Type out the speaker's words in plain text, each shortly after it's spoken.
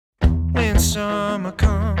summer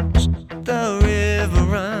comes, the river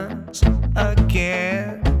runs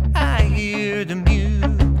again. I hear the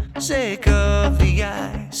music of the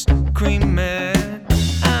ice cream man.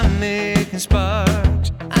 I'm making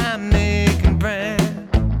sparks, I'm making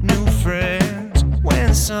brand new friends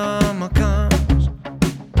when summer comes.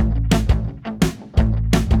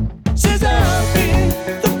 Says up in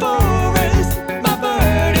the forest, my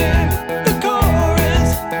bird in the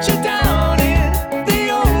chorus. She's down in the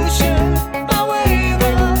ocean, my wave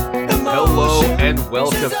of emotion. Hello and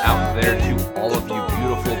welcome out there to all of you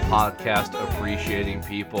beautiful podcast appreciating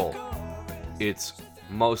people. It's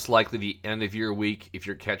most likely the end of your week if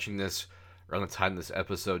you're catching this around the time this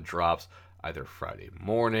episode drops, either Friday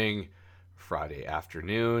morning, Friday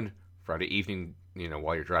afternoon, Friday evening,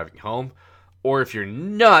 while you're driving home, or if you're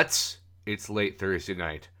nuts, it's late Thursday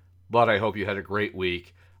night. But I hope you had a great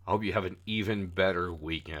week. I hope you have an even better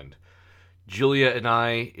weekend. Julia and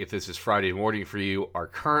I, if this is Friday morning for you, are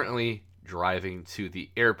currently driving to the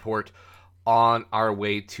airport on our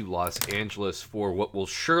way to Los Angeles for what will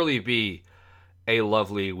surely be a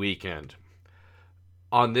lovely weekend.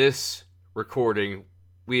 On this recording,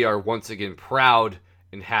 we are once again proud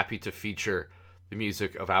and happy to feature the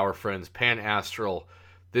music of our friends Pan Astral.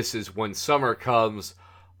 This is When Summer Comes,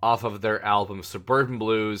 off of their album Suburban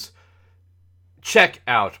Blues. Check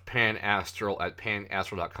out Pan Astral at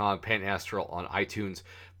panastral.com, Pan Astral on iTunes,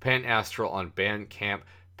 Pan Astral on Bandcamp,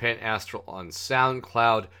 Pan Astral on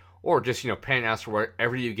SoundCloud, or just, Pan Astral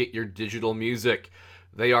wherever you get your digital music.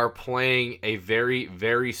 They are playing a very,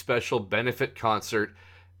 very special benefit concert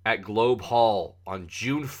at Globe Hall on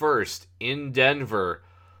June 1st in Denver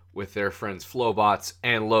with their friends Flowbots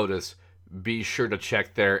and Lotus. Be sure to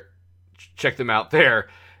check them out there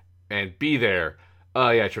and be there.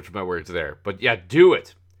 I tripped my words there. But yeah, do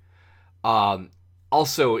it.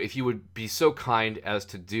 Also, if you would be so kind as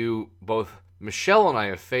to do both Michelle and I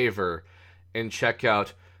a favor and check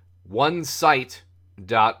out onesite.org.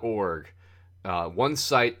 One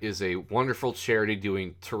Site is a wonderful charity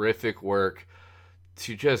doing terrific work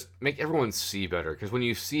to just make everyone see better. Because when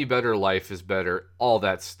you see better, life is better, all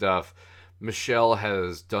that stuff. Michelle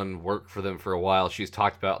has done work for them for a while. She's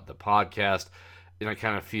talked about the podcast, and I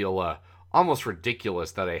kind of feel almost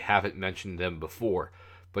ridiculous that I haven't mentioned them before.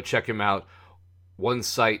 But check them out,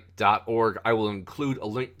 onesite.org. I will include a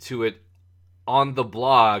link to it on the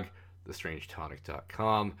blog,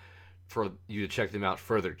 thestrangetonic.com, for you to check them out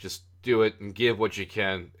further. Just do it and give what you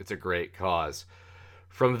can. It's a great cause.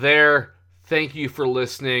 From there, thank you for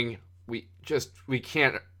listening. We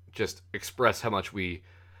can't just express how much we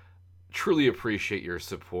truly appreciate your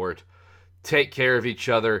support. Take care of each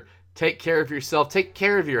other. Take care of yourself. Take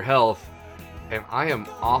care of your health. And I am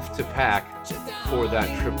off to pack for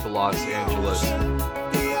that trip to Los Angeles.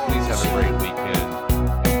 Please have a great weekend.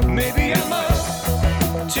 Maybe I'm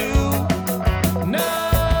up to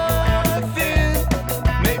nothing.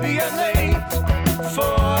 Maybe I'm late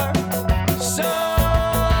for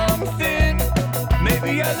something.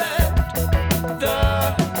 Maybe I left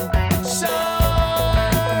the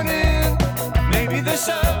sun in. Maybe the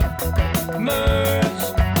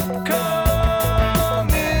summer's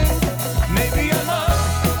coming. Maybe I'm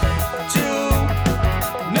up to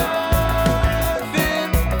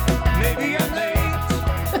nothing. Maybe I'm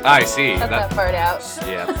late. I see. Cut that part out.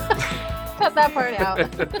 Yeah. Cut that part out.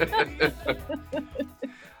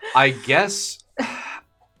 I guess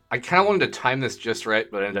I kind of wanted to time this just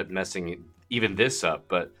right, but I ended up messing even this up.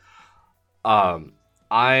 But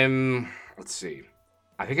let's see.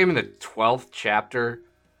 I think I'm in the 12th chapter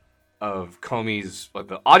of Comey's,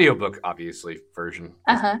 the audiobook, obviously, version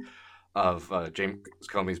of James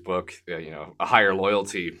Comey's book, A Higher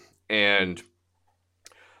Loyalty. And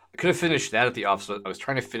I could have finished that at the office. I was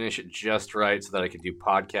trying to finish it just right so that I could do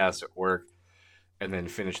podcasts at work and then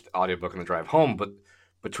finish the audiobook on the drive home. But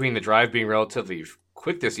between the drive being relatively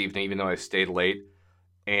quick this evening, even though I stayed late,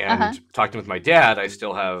 and talking with my dad, I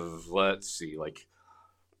still have,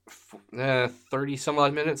 30 some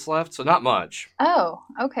odd minutes left. So not much. Oh,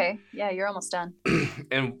 okay. Yeah, you're almost done.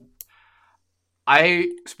 And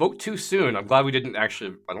I spoke too soon. I'm glad we didn't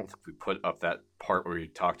actually, I don't think we put up that part where we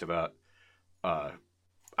talked about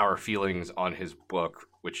our feelings on his book,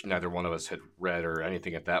 which neither one of us had read or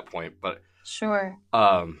anything at that point. But Sure.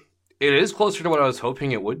 It is closer to what I was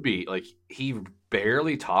hoping it would be. Like, he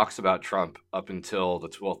barely talks about Trump up until the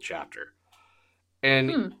 12th chapter.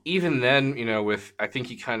 And even then, I think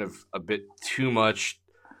he kind of a bit too much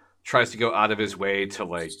tries to go out of his way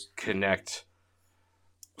to, connect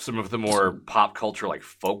some of the more pop culture,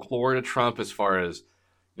 folklore to Trump, as far as,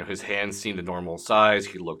 his hands seemed a normal size.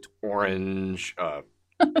 He looked orange,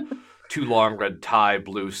 too long red tie,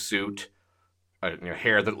 blue suit.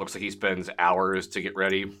 hair that looks like he spends hours to get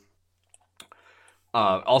ready.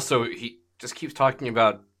 Also, he just keeps talking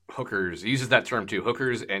about hookers. He uses that term too,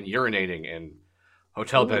 hookers and urinating in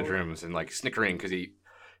hotel bedrooms and like snickering because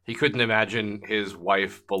he couldn't imagine his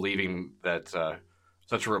wife believing that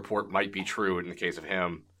such a report might be true in the case of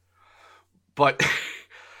him. But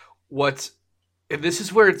this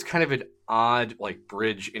is where it's kind of an odd like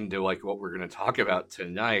bridge into like what we're going to talk about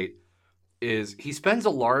tonight. Is he spends a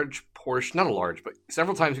large portion, not a large, but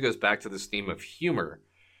several times he goes back to this theme of humor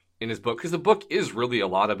in his book, because the book is really a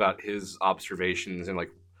lot about his observations and like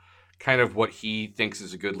kind of what he thinks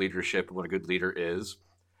is a good leadership and what a good leader is.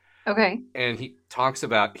 Okay. And he talks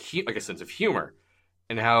about like a sense of humor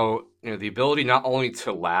and how the ability not only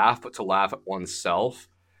to laugh but to laugh at oneself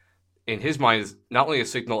in his mind is not only a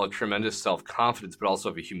signal of tremendous self-confidence but also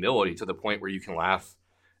of a humility to the point where you can laugh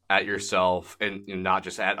at yourself and not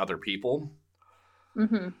just at other people.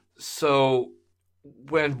 Mm-hmm. So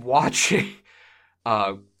when watching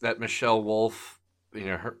that Michelle Wolf,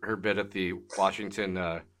 her bit at the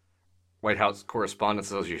Washington White House Correspondents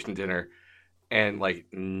Association dinner, and like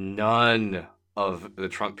none of the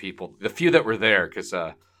Trump people, the few that were there, because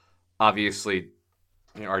obviously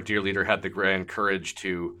our dear leader had the grand courage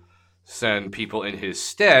to send people in his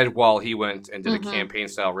stead while he went and did a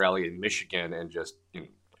campaign-style rally in Michigan and just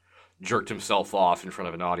jerked himself off in front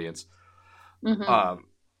of an audience.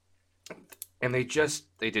 And they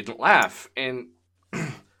didn't laugh. And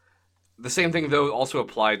the same thing, though, also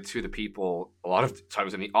applied to the people a lot of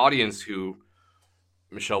times in the audience who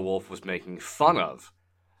Michelle Wolf was making fun of.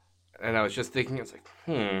 And I was just thinking, it's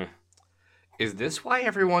like, is this why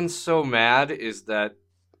everyone's so mad? Is that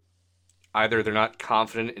either they're not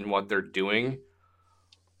confident in what they're doing,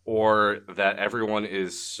 or that everyone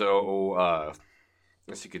is so, I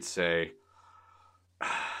guess you could say,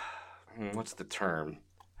 what's the term?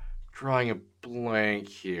 Drawing a blank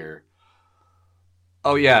here.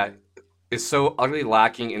 Oh, yeah. Is so utterly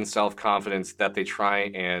lacking in self-confidence that they try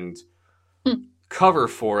and cover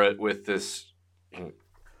for it with this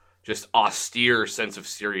just austere sense of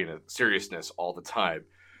seriousness all the time.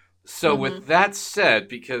 So with that said,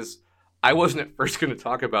 because I wasn't at first going to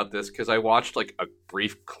talk about this because I watched like a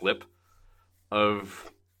brief clip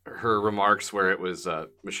of her remarks where it was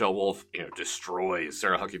Michelle Wolf, destroys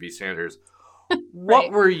Sarah Huckabee Sanders.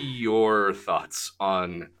 What were your thoughts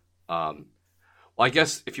on, well, I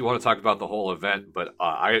guess if you want to talk about the whole event, but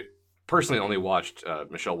I personally only watched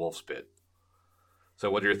Michelle Wolf's bit. So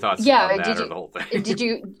what are your thoughts on that or the whole thing?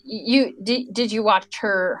 Did you watch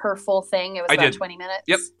her full thing? It was about 20 minutes.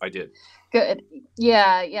 Yep, I did. Good.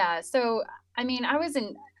 Yeah. So, I mean, I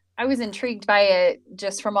was intrigued by it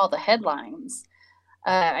just from all the headlines.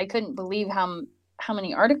 I couldn't believe how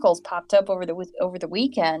many articles popped up over the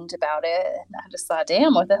weekend about it, and I just thought,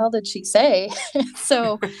 damn, what the hell did she say?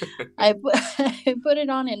 So I put it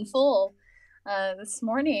on in full this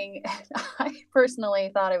morning. I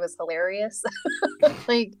personally thought it was hilarious.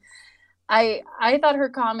 Like, I thought her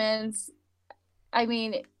comments, I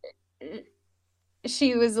mean,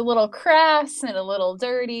 she was a little crass and a little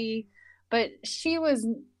dirty, but she was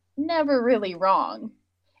never really wrong.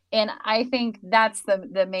 And I think that's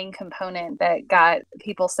the main component that got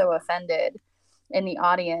people so offended in the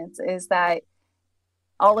audience, is that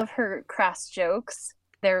all of her crass jokes,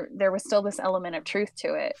 there was still this element of truth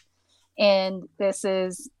to it. And this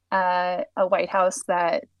is a White House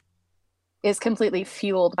that is completely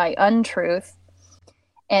fueled by untruth.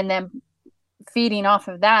 And then feeding off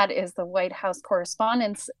of that is the White House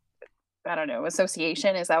Correspondents,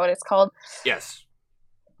 Association. Is that what it's called? Yes.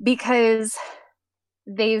 Because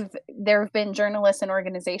there have been journalists and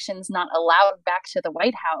organizations not allowed back to the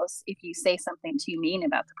White House if you say something too mean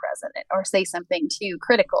about the president or say something too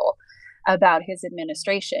critical about his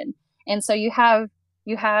administration. And so you have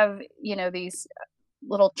these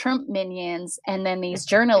little Trump minions and then these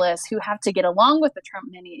journalists who have to get along with the Trump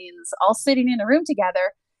minions all sitting in a room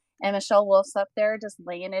together, and Michelle Wolf's up there just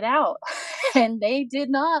laying it out. And they did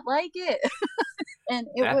not like it. And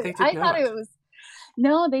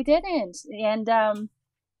no, they didn't. And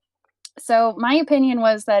so my opinion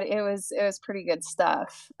was that it was pretty good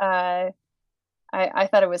stuff. I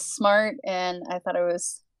thought it was smart, and I thought it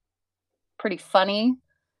was pretty funny.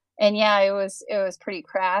 And yeah, it was pretty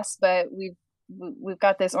crass, but we've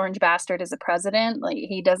got this orange bastard as a president. Like,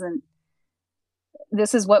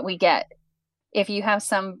 this is what we get. If you have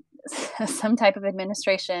some type of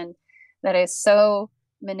administration that is so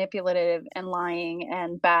manipulative and lying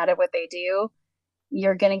and bad at what they do,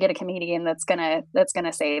 you're going to get a comedian that's going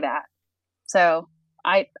to say that. So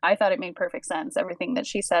I thought it made perfect sense, everything that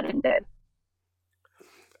she said and did.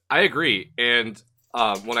 I agree. And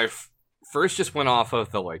when I first just went off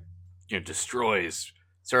of the destroys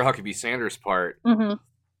Sarah Huckabee Sanders part. Mm-hmm.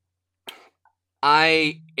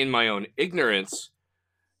 I, in my own ignorance,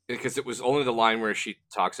 because it was only the line where she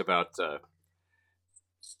talks about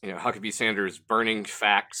Huckabee Sanders burning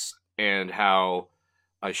facts and how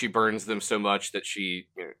she burns them so much that she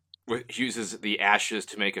uses the ashes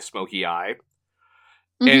to make a smoky eye.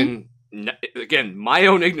 Mm-hmm. And again, my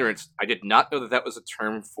own ignorance, I did not know that was a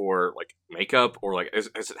term for makeup or is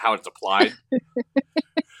it how it's applied.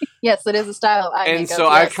 Yes, it is a style of eye and makeup. So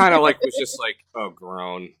yes. I kind of was just oh,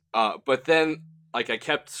 groan. But then I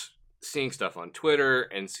kept seeing stuff on Twitter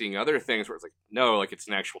and seeing other things where it's no, it's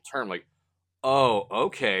an actual term. Oh,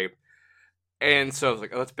 okay. And so I was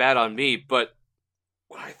oh, that's bad on me. But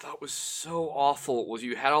what I thought was so awful was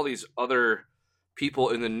you had all these other people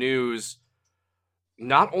in the news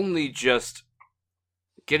not only just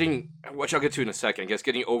getting, which I'll get to in a second, I guess,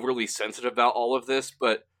 getting overly sensitive about all of this,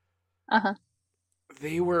 but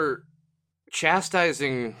they were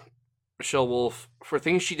chastising Michelle Wolf for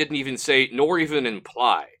things she didn't even say, nor even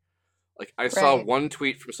imply. I saw one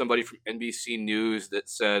tweet from somebody from NBC News that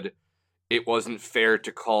said it wasn't fair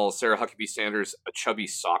to call Sarah Huckabee Sanders a chubby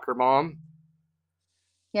soccer mom.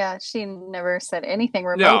 Yeah, she never said anything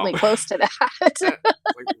remotely close to that.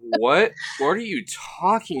 What? What are you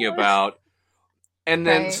talking about? And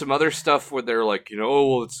then some other stuff where they're oh,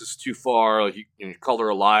 well, it's just too far. You called her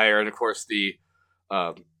a liar. And of course, the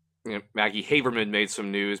Maggie Haberman made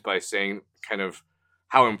some news by saying kind of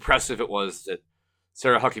how impressive it was that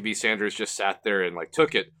Sarah Huckabee Sanders just sat there and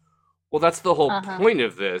took it. Well, that's the whole point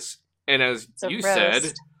of this. And as you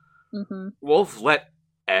said, Wolf let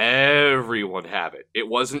everyone have it. It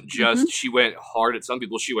wasn't just she went hard at some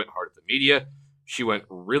people. She went hard at the media. She went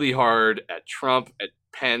really hard at Trump, at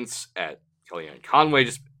Pence, at Kellyanne Conway,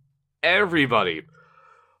 just everybody.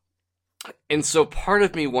 And so part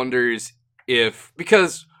of me wonders if,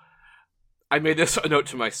 because I made this a note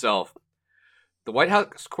to myself, the White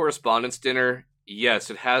House Correspondents' Dinner, yes,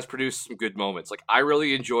 it has produced some good moments. I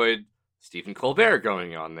really enjoyed Stephen Colbert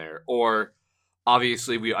going on there. Or,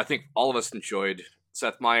 obviously, I think all of us enjoyed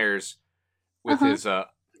Seth Meyers with his, that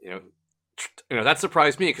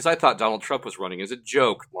surprised me because I thought Donald Trump was running as a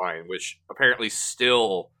joke line, which apparently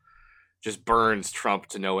still just burns Trump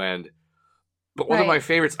to no end. But one of my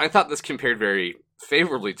favorites, I thought this compared very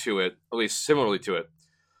favorably to it, at least similarly to it,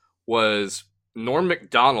 was Norm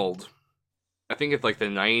Macdonald, I think it's the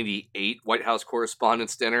 98 White House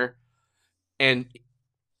Correspondents' Dinner. And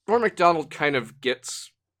Norm Macdonald kind of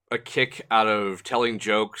gets a kick out of telling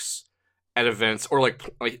jokes at events, or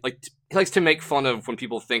he likes to make fun of when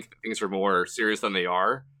people think that things are more serious than they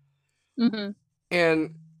are. Mm-hmm.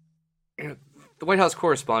 And the White House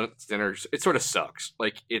Correspondents' Dinner, it sort of sucks.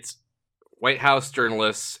 It's White House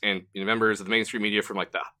journalists and members of the mainstream media from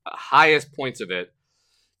the highest points of it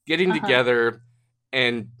getting together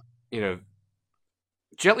and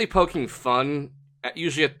gently poking fun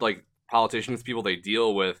usually at politicians, people they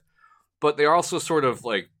deal with, but they're also sort of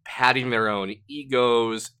patting their own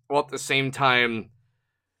egos while at the same time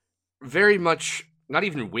very much not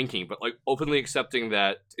even winking, but openly accepting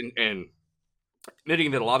that and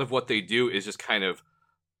admitting that a lot of what they do is just kind of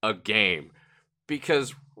a game,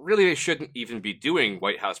 because really they shouldn't even be doing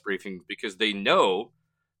White House briefings because they know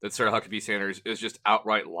that Sarah Huckabee Sanders is just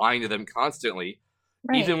outright lying to them constantly,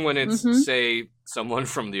 even when it's say someone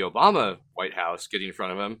from the Obama White House getting in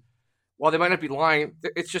front of him. While they might not be lying,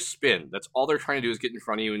 it's just spin. That's all they're trying to do is get in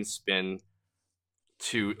front of you and spin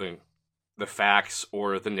to the facts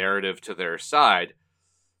or the narrative to their side.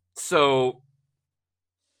 So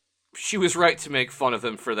she was right to make fun of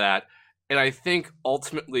them for that. And I think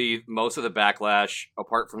ultimately most of the backlash,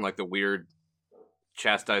 apart from the weird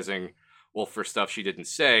chastising Wolf for stuff she didn't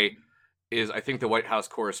say, is I think the White House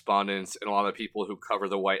correspondents and a lot of people who cover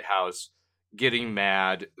the White House getting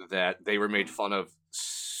mad that they were made fun of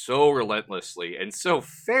so relentlessly and so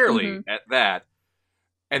fairly at that,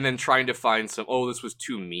 and then trying to find some, oh, this was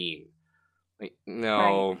too mean.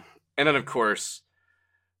 No. And then, of course,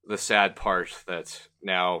 the sad part that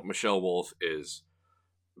now Michelle Wolf is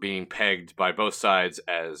being pegged by both sides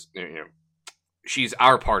as, she's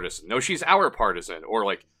our partisan. No, she's our partisan.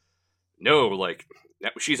 Or no,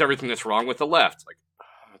 she's everything that's wrong with the left.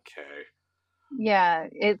 Okay. Yeah,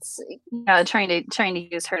 it's trying to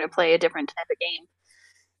use her to play a different type of game.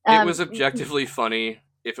 It was objectively funny.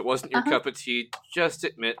 If it wasn't your cup of tea, just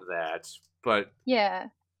admit that. But yeah,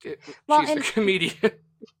 she's a comedian.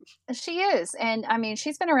 She is, and I mean,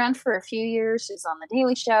 she's been around for a few years. She's on the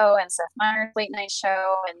Daily Show and Seth Meyers' late night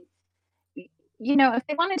show, and if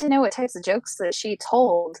they wanted to know what types of jokes that she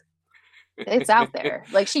told, it's out there.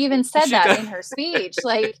 She even said that in her speech.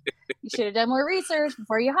 should have done more research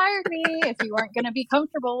before you hired me if you weren't going to be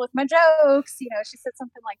comfortable with my jokes. She said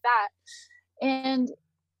something like that. And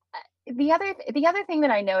the other thing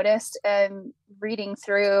that I noticed reading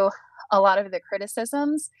through a lot of the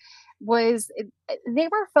criticisms was the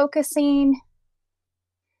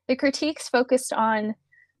critiques focused on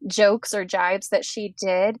jokes or jibes that she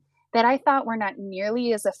did that I thought were not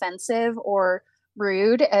nearly as offensive or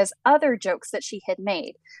rude as other jokes that she had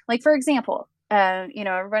made. Like, for example,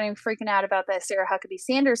 everybody freaking out about the Sarah Huckabee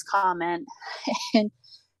Sanders comment, and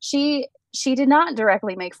she did not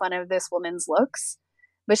directly make fun of this woman's looks,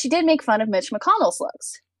 but she did make fun of Mitch McConnell's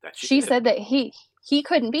looks. She said that he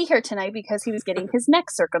couldn't be here tonight because he was getting his neck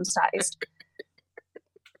circumcised,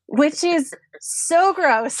 which is so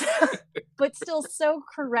gross, but still so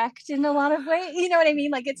correct in a lot of ways. You know what I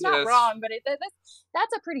mean? Like, it's not wrong, but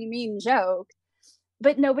that's a pretty mean joke.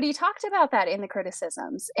 But nobody talked about that in the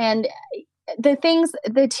criticisms. And the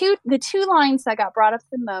two lines that got brought up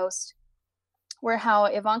the most were how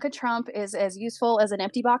Ivanka Trump is as useful as an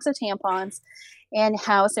empty box of tampons, and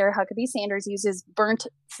how Sarah Huckabee Sanders uses burnt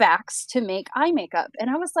facts to make eye makeup. And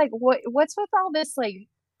I was like, what's with all this? Like,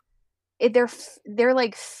 they're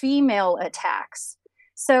like female attacks.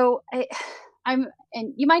 So and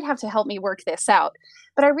you might have to help me work this out,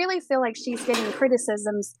 but I really feel like she's getting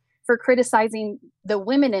criticisms for criticizing the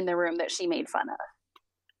women in the room that she made fun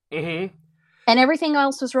of. Mm-hmm. And everything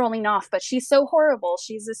else was rolling off, but she's so horrible.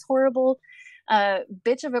 She's this horrible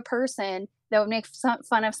bitch of a person that would make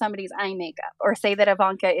fun of somebody's eye makeup or say that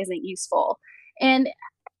Ivanka isn't useful. And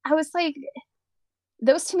I was like,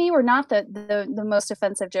 those to me were not the most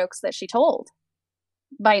offensive jokes that she told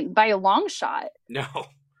by a long shot. No.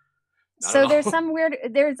 So there's some weird,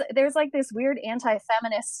 there's like this weird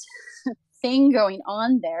anti-feminist thing going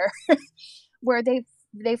on there where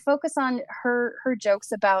they focus on her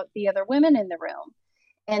jokes about the other women in the room.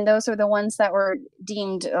 And those are the ones that were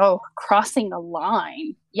deemed, crossing a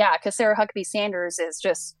line. Yeah, because Sarah Huckabee Sanders is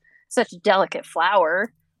just such a delicate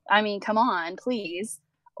flower. I mean, come on, please.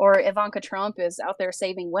 Or Ivanka Trump is out there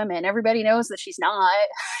saving women. Everybody knows that she's not,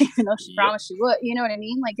 even though she promised she would. You know what I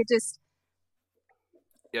mean? Like, it just...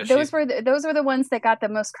 Yeah, those were the ones that got the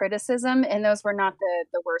most criticism, and those were not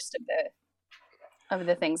the worst of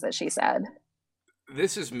the things that she said.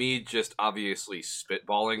 This is me just obviously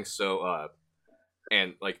spitballing, so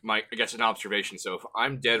and like I guess an observation. So if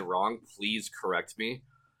I'm dead wrong, please correct me.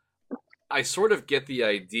 I sort of get the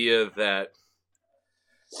idea that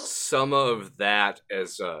some of that,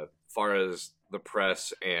 as far as the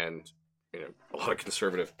press and a lot of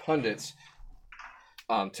conservative pundits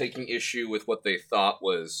taking issue with what they thought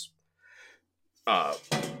was,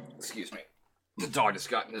 excuse me, the dog just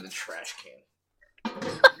got into the trash can.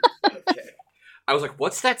 Okay. I was like,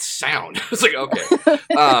 what's that sound? I was like, okay.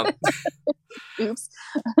 Oops.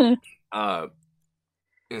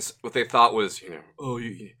 What they thought was,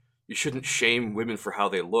 you shouldn't shame women for how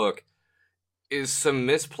they look, is some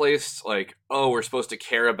misplaced, like, we're supposed to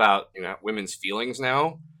care about, women's feelings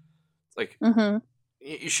now. Like,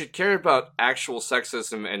 you should care about actual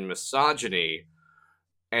sexism and misogyny.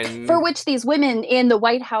 And for which these women in the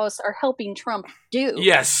White House are helping Trump do.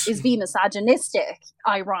 Yes. Is be misogynistic,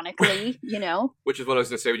 ironically, Which is what I was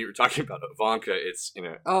going to say when you were talking about Ivanka. It's,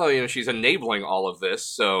 she's enabling all of this.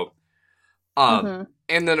 So, and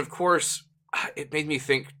then, of course, it made me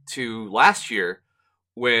think to last year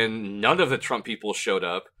when none of the Trump people showed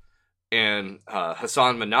up and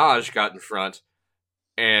Hassan Minhaj got in front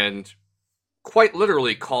and quite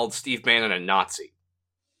literally called Steve Bannon a Nazi.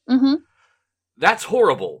 Mm-hmm. That's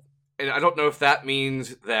horrible. And I don't know if that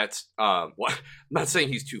means that, I'm not saying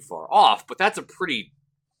he's too far off, but that's a pretty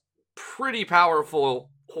powerful,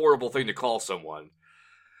 horrible thing to call someone.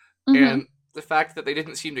 Mm-hmm. And the fact that they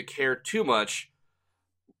didn't seem to care too much,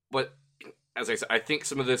 but as I said, I think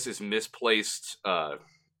some of this is misplaced, I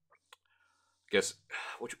guess,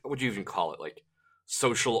 what would you even call it? Like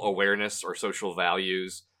social awareness or social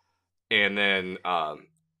values. And then,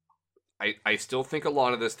 I still think a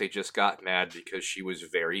lot of this, they just got mad because she was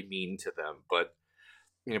very mean to them, but,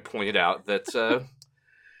 pointed out that,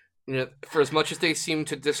 for as much as they seem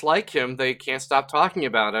to dislike him, they can't stop talking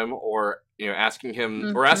about him or, asking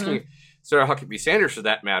him, or asking Sarah Huckabee Sanders, for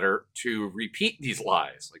that matter, to repeat these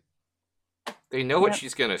lies. Like, they know what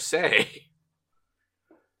she's going to say.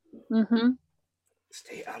 Mm-hmm.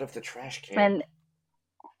 Stay out of the trash can. And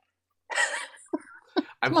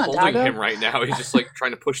I'm holding him right now. He's just like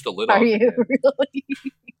trying to push the lid off. Are you really?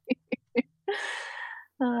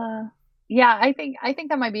 Yeah, I think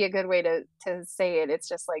that might be a good way to say it. It's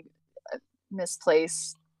just like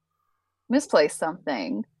misplace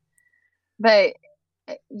something. But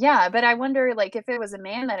yeah, but I wonder, like, if it was a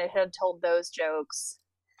man that had told those jokes,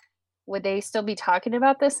 would they still be talking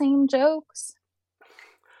about the same jokes?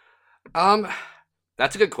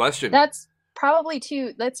 That's a good question. That's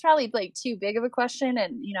that's probably like too big of a question,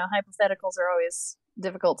 and hypotheticals are always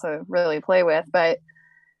difficult to really play with, but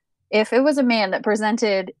if it was a man that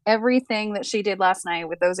presented everything that she did last night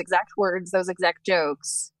with those exact words, those exact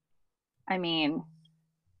jokes, I mean,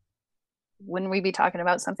 wouldn't we be talking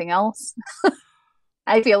about something else?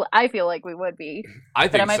 I feel like we would be, I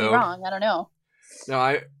but I think might be so. wrong. I don't know.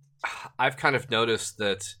 No, I've kind of noticed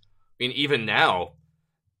that. I mean, even now,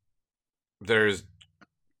 there's,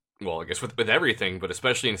 well, I guess with everything, but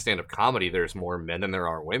especially in stand-up comedy, there's more men than there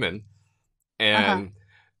are women, and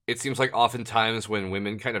it seems like oftentimes when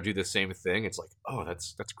women kind of do the same thing, it's like, oh,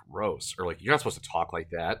 that's gross, or like, you're not supposed to talk like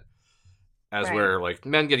that. As Right. where like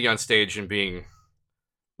men getting on stage and being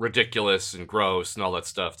ridiculous and gross and all that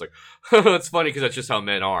stuff, it's like, it's funny because that's just how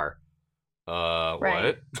men are.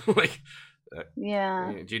 Right. What? Like,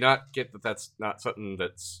 Yeah. do you not get that that's not something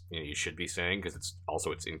that's you should be saying because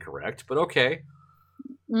it's incorrect? But okay,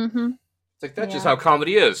 Mm-hmm. it's like that's just Yeah. how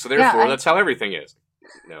comedy is, so therefore Yeah, that's how everything is.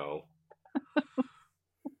 No.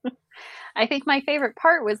 I think my favorite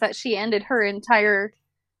part was that she ended her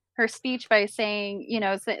speech by saying,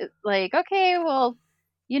 like, okay, well,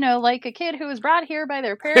 like a kid who was brought here by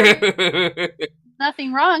their parents,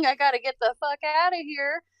 nothing wrong. I got to get the fuck out of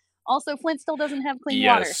here. Also, Flint still doesn't have clean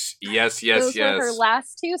water. Yes. Those were her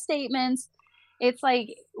last two statements. It's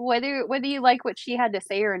like, whether you like what she had to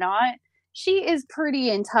say or not, she is pretty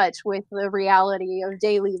in touch with the reality of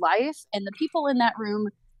daily life, and the people in that room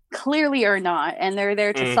clearly are not, and they're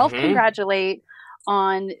there to self-congratulate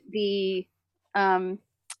on the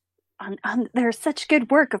on their such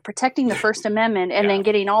good work of protecting the First Amendment, and then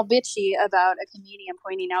getting all bitchy about a comedian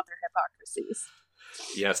pointing out their hypocrisies.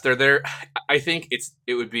 Yes, they're there. I think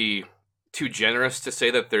it would be too generous to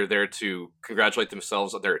say that they're there to congratulate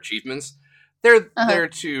themselves on their achievements. They're there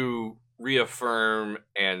to reaffirm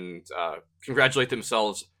and congratulate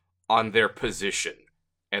themselves on their position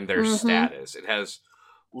and their status. It has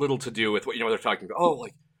little to do with what they're talking about. Oh,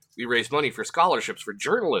 like, we raise money for scholarships for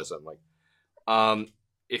journalism. Like,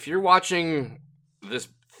 if you're watching this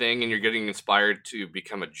thing and you're getting inspired to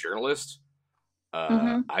become a journalist,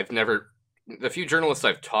 the few journalists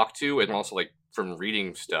I've talked to, and also like from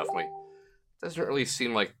reading stuff, like, it doesn't really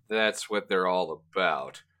seem like that's what they're all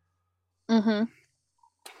about.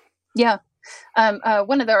 Yeah.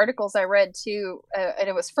 One of the articles I read too, and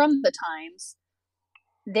it was from the Times,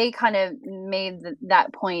 they kind of made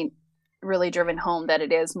that point really driven home, that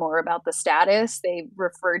it is more about the status. They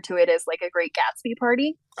referred to it as like a Great Gatsby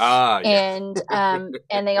party. And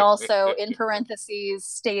they also, in parentheses,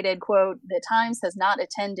 stated, quote, "The Times has not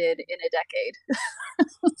attended in a decade."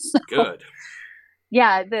 So, good.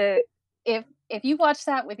 Yeah, if you watch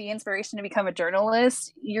that with the inspiration to become a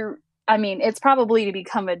journalist, it's probably to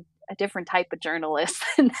become a different type of journalist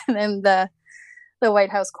than the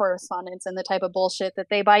White House correspondents and the type of bullshit that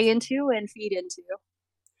they buy into and feed into.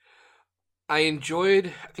 I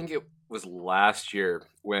enjoyed, I think it was last year,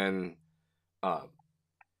 when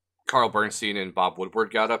Carl Bernstein and Bob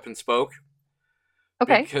Woodward got up and spoke.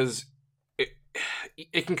 Okay. Because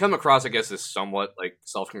it can come across, I guess, as somewhat like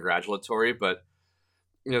self-congratulatory, but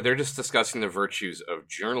they're just discussing the virtues of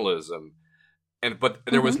journalism. But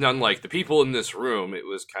there was none like the people in this room. It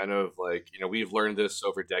was kind of like, we've learned this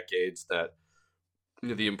over decades, that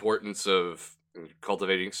the importance of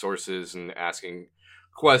cultivating sources and asking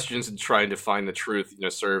questions and trying to find the truth,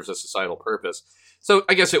 serves a societal purpose. So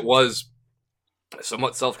I guess it was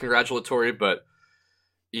somewhat self-congratulatory, but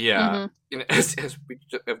yeah, as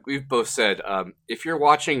we've both said, if you're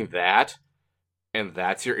watching that and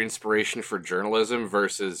that's your inspiration for journalism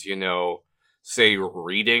versus, say,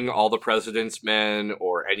 reading All the President's Men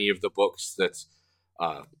or any of the books that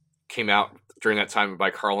came out during that time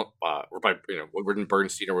by Carl or by Woodward and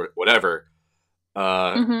Bernstein or whatever,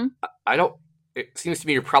 I don't. It seems to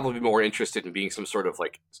me you're probably more interested in being some sort of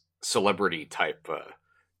like celebrity type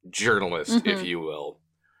journalist, if you will.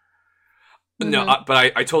 No, but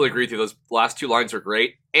I totally agree with you. Those last two lines are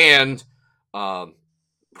great, and not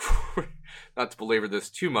to belabor this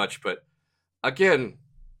too much, but again,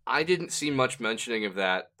 I didn't see much mentioning of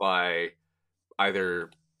that by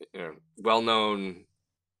either well-known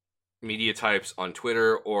media types on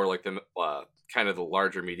Twitter or like the kind of the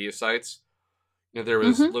larger media sites. There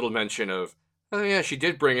was little mention of, oh yeah, she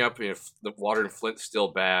did bring up the water in Flint's still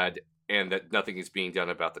bad and that nothing is being done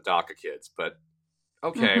about the DACA kids. But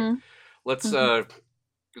okay, let's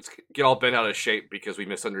get all bent out of shape because we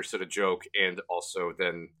misunderstood a joke and also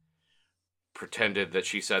then pretended that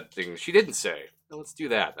she said things she didn't say. let's do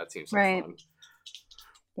that. That seems like Right. fun.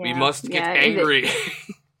 Yeah. We must get Yeah, angry.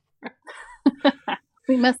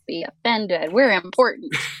 We must be offended. We're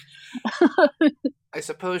important. I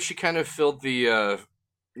suppose she kind of filled the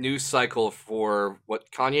news cycle for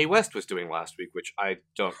what Kanye West was doing last week, which I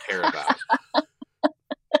don't care about.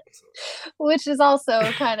 Which is also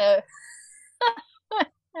kind of,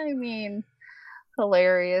 I mean,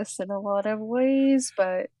 hilarious in a lot of ways,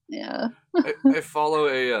 but yeah. I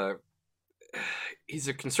follow he's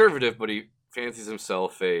a conservative, but he fancies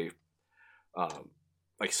himself a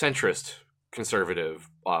like centrist conservative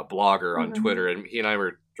blogger on Twitter, and he and I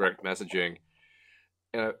were direct messaging,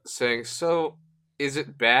 saying, so is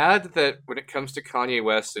it bad that when it comes to Kanye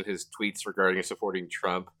West and his tweets regarding supporting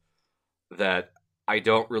Trump, that I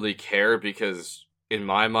don't really care, because in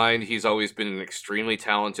my mind, he's always been an extremely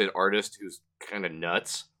talented artist who's kind of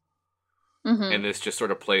nuts. And this just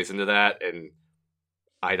sort of plays into that, and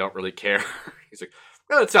I don't really care. He's like,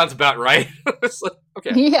 well, that sounds about right. It's like,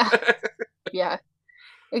 okay. Yeah. Yeah.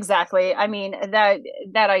 Exactly. I mean, that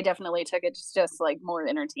I definitely took it just like more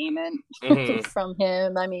entertainment from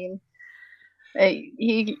him. I mean,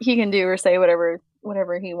 he can do or say whatever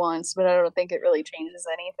he wants, but I don't think it really changes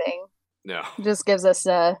anything. No. It just gives us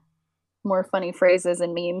more funny phrases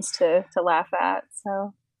and memes to laugh at.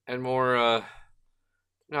 So. And more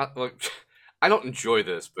not like, I don't enjoy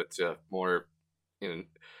this, but more,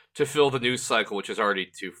 to fill the news cycle, which is already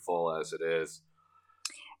too full as it is.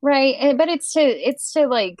 Right, but it's to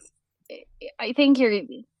like, I think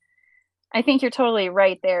you're totally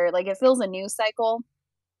right there. Like, it fills a news cycle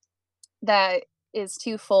that is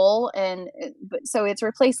too full, and so it's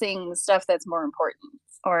replacing stuff that's more important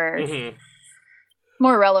or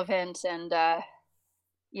more relevant, and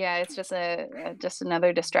yeah, it's just just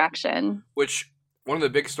another distraction. Which, one of the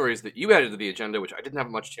big stories that you added to the agenda, which I didn't have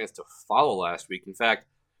much chance to follow last week. In fact,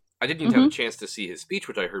 I didn't even have a chance to see his speech,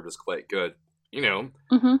 which I heard was quite good.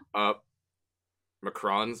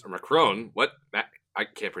 Macron, what? I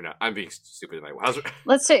can't pronounce. I'm being stupid tonight.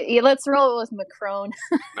 Let's roll with Macron.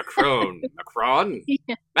 Macron.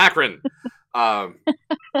 Yeah. Macron.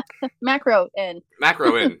 Macro in.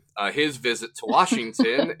 His visit to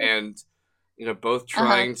Washington, and both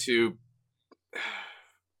trying to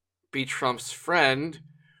be Trump's friend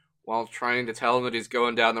while trying to tell him that he's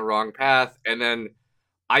going down the wrong path. And then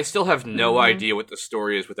I still have no idea what the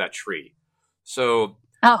story is with that tree. So,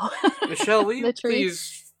 Michelle, will you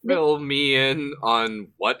please fill me in on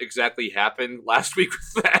what exactly happened last week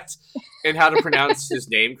with that, and how to pronounce his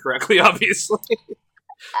name correctly, obviously?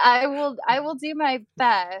 I will do my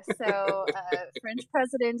best. So, French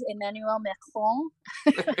President Emmanuel Macron.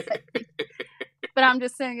 But I'm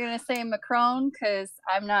just going to say Macron because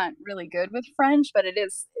I'm not really good with French, but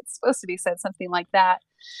it's supposed to be said something like that.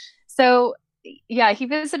 So, yeah, he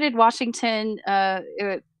visited Washington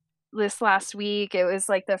this last week. It was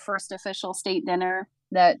like the first official state dinner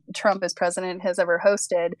that Trump as president has ever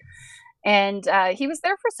hosted. And he was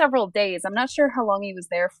there for several days. I'm not sure how long he was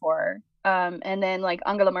there for. And then like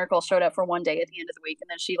Angela Merkel showed up for one day at the end of the week, and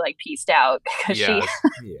then she like pieced out because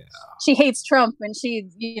she hates Trump, and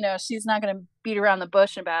she's not going to beat around the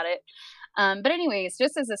bush about it. But anyways,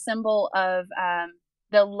 just as a symbol of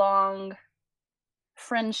the long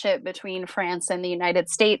friendship between France and the United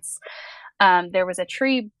States, there was a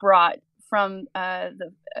tree brought from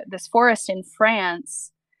this forest in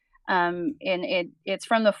France. And it's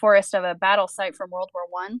from the forest of a battle site from World War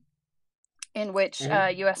I, in which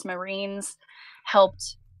U.S. Marines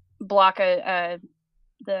helped block the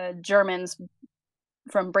Germans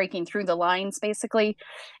from breaking through the lines, basically.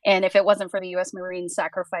 And if it wasn't for the U.S. Marines'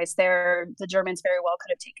 sacrifice there, the Germans very well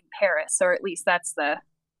could have taken Paris, or at least that's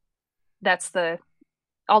the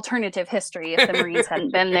alternative history if the Marines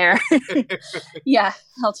hadn't been there. Yeah,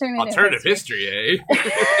 alternative history, eh?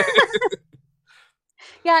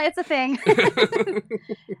 Yeah, it's a thing.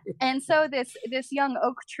 And so this young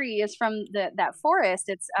oak tree is from that forest.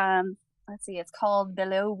 It's let's see, it's called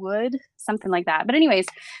Below Wood, something like that. But anyways,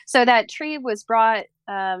 so that tree was brought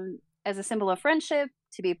as a symbol of friendship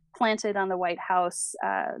to be planted on the White House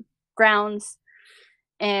grounds.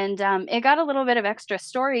 And it got a little bit of extra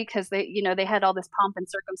story because they had all this pomp and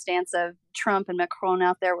circumstance of Trump and Macron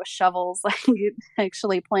out there with shovels, like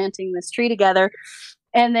actually planting this tree together.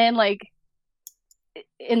 And then like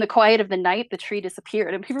in the quiet of the night, the tree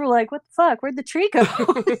disappeared, and people were like, "What the fuck? Where'd the tree go?"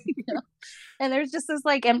 And there's just this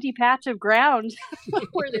like empty patch of ground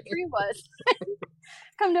where the tree was.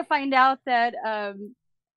 Come to find out that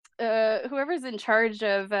whoever's in charge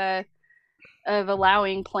of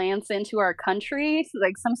allowing plants into our country,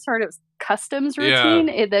 like some sort of customs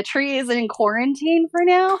routine. The tree is in quarantine for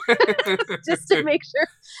now, just to make sure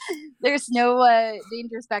there's no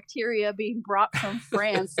dangerous bacteria being brought from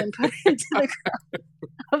France and put into the ground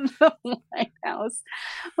of the White House,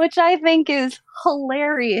 which I think is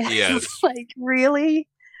hilarious. Yes. Like, really?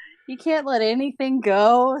 You can't let anything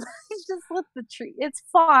go? Just let the tree. It's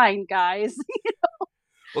fine, guys.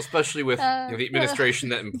 Well, especially with the administration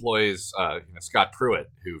that employs Scott Pruitt,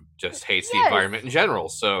 who just hates the environment in general.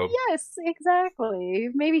 So yes, exactly.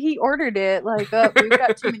 Maybe he ordered it. Like, oh, we've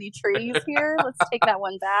got too many trees here. Let's take that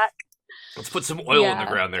one back. Let's put some oil in the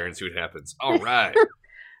ground there and see what happens. All right.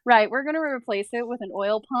 Right, we're gonna replace it with an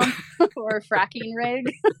oil pump or a fracking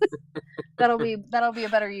rig. That'll be a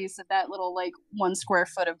better use of that little 1 square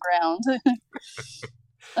foot of ground.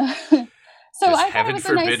 So just I heaven it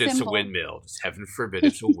forbid nice it's symbol. a windmill. Just heaven forbid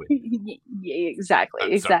it's a windmill. Yeah,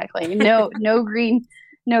 exactly. No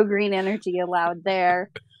green energy allowed there.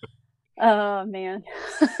 Oh man.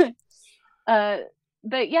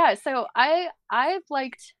 But yeah, so I've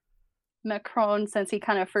liked Macron since he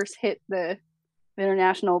kind of first hit the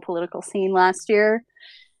international political scene last year,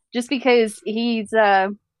 just because he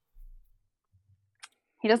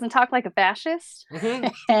doesn't talk like a fascist,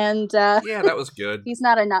 and yeah, that was good. He's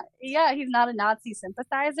not a Nazi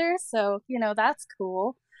sympathizer, so that's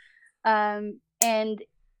cool. And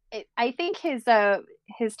I think his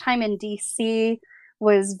time in DC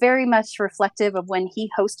was very much reflective of when he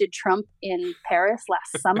hosted Trump in Paris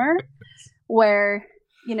last summer, where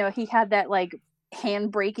he had that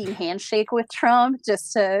hand-breaking handshake with Trump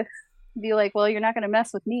just to be like, well, you're not going to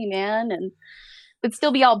mess with me, man, but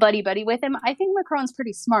still be all buddy-buddy with him. I think Macron's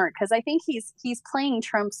pretty smart because I think he's playing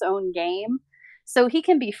Trump's own game. So he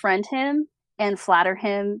can befriend him and flatter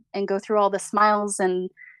him and go through all the smiles and,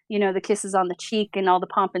 the kisses on the cheek and all the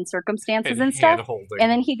pomp and circumstances and stuff. Hand-holding.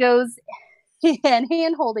 And then he goes and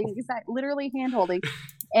hand-holding, literally hand-holding.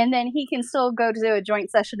 And then he can still go to a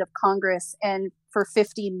joint session of Congress and for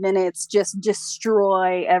 50 minutes just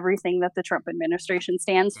destroy everything that the Trump administration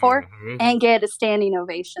stands for and get standing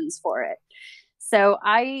ovations for it. So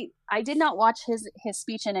I did not watch his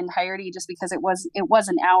speech in entirety just because it was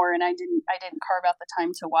an hour and I didn't carve out the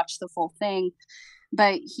time to watch the full thing.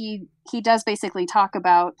 But he does basically talk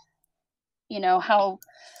about how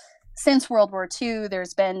since World War II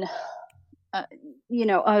there's been a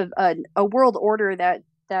world order that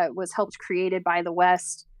was helped created by the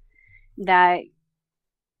West that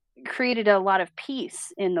created a lot of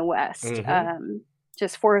peace in the West,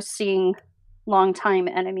 just forcing longtime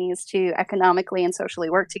enemies to economically and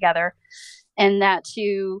socially work together, and that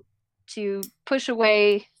to push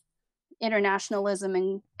away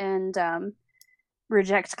internationalism and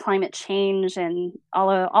reject climate change and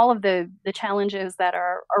all of the challenges that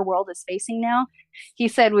our world is facing now, he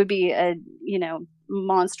said would be a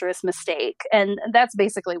monstrous mistake. And that's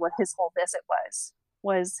basically what his whole visit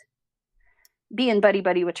was being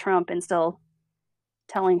buddy with Trump and still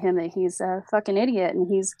telling him that he's a fucking idiot and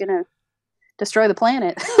he's gonna destroy the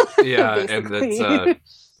planet. Yeah, and that's I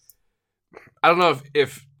don't know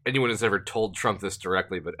if anyone has ever told Trump this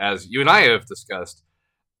directly, but as you and I have discussed,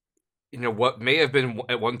 what may have been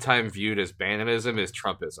at one time viewed as Bannonism is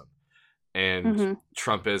Trumpism, and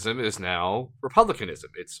Trumpism is now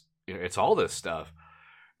Republicanism. It's all this stuff,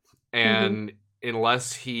 and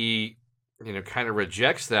unless he kind of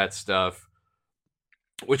rejects that stuff,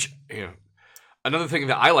 which another thing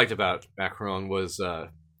that I liked about Macron was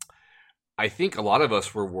I think a lot of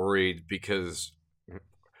us were worried because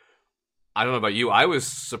I don't know about you, I was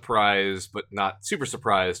surprised but not super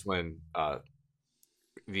surprised when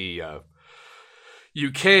the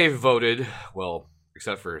UK voted, well,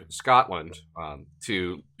 except for Scotland,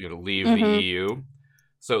 to leave the EU.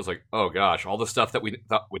 So it was like, oh gosh, all the stuff that we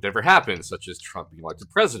thought would never happen, such as Trump being elected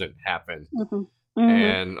president, happened.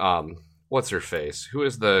 And what's her face? Who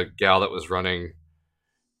is the gal that was running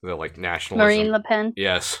the nationalism? Marine Le Pen.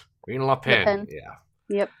 Yes, Marine Le Pen. Yeah.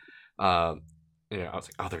 Yep. I was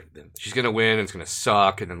like, oh, she's gonna win, and it's gonna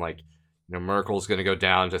suck, and then Merkel's gonna go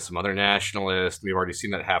down to some other nationalist. We've already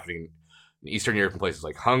seen that happening in Eastern European places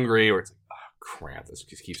like Hungary, where it's like, oh crap, this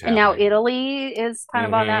just keeps happening. And now Italy is kind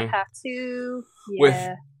of on that path too.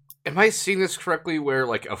 Yeah. Am I seeing this correctly? Where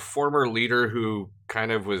a former leader who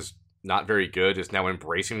kind of was not very good is now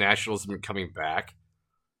embracing nationalism and coming back?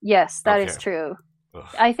 Yes, that is true. Ugh.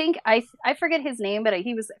 I think I forget his name, but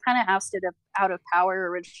he was kind of ousted out of power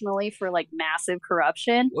originally for massive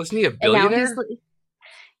corruption. Wasn't he a billionaire? And now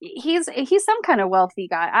he's some kind of wealthy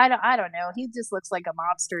guy. I don't know. He just looks like a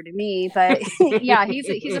mobster to me. But yeah, he's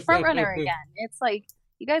a front runner again. It's like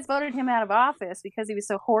you guys voted him out of office because he was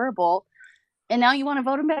so horrible, and now you want to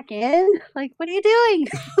vote him back in? What are you doing?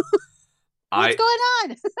 What's going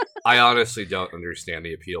on? I honestly don't understand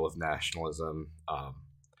the appeal of nationalism.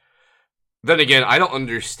 Then again, I don't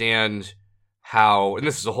understand how, and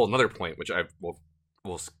this is a whole nother point, which I will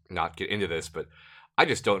not get into this, but I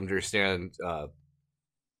just don't understand. I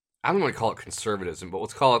don't want to call it conservatism, but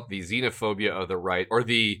let's call it the xenophobia of the right, or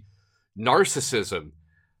the narcissism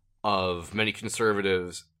of many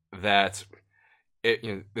conservatives. That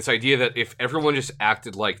this idea that if everyone just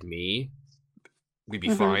acted like me, we'd be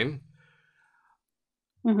fine.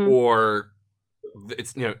 Or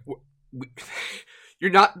it's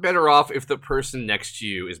you're not better off if the person next to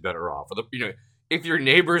you is better off. Or if your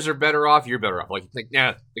neighbors are better off, you're better off. Like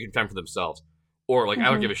nah, they can fend for themselves. Or like I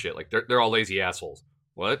don't give a shit. Like they're all lazy assholes.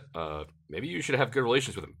 What? Maybe you should have good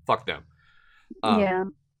relations with them. Fuck them. Yeah.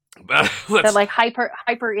 But that like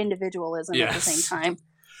hyper individualism at the same time.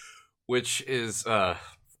 Which is a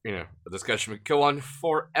discussion would go on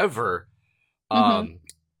forever.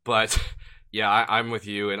 But yeah, I'm with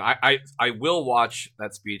you, and I will watch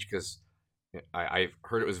that speech because I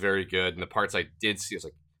heard it was very good, and the parts I did see, I was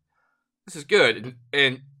like, this is good.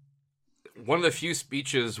 And one of the few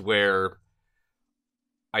speeches where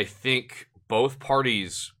I think both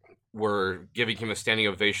parties were giving him a standing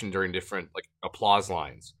ovation during different like applause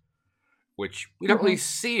lines, which we don't really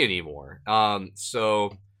see anymore.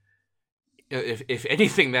 So if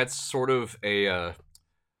anything, that's sort of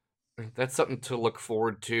that's something to look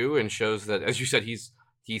forward to, and shows that, as you said,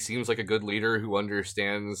 he seems like a good leader who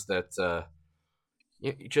understands that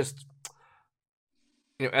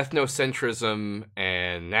ethnocentrism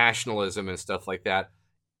and nationalism and stuff like that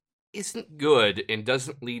isn't good and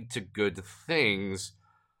doesn't lead to good things.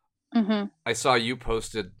 I saw you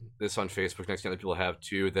posted this on Facebook, next thing other people have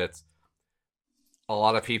too, that a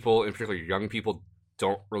lot of people, in particular young people,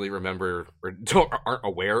 don't really remember or aren't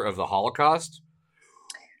aware of the Holocaust.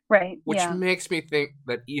 Right. Which makes me think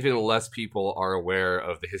that even less people are aware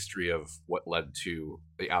of the history of what led to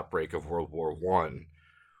the outbreak of World War One,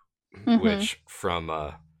 which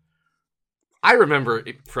I remember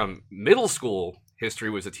from middle school history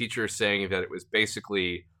was a teacher saying that it was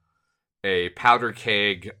basically a powder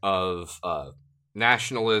keg of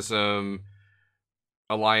nationalism,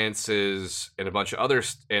 alliances, and a bunch of other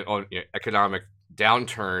economic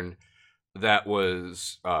downturn that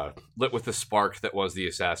was lit with the spark that was the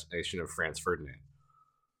assassination of Franz Ferdinand.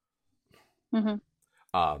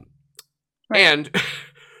 And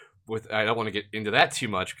I don't want to get into that too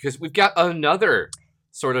much because we've got another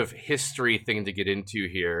sort of history thing to get into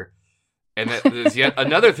here, and that there's yet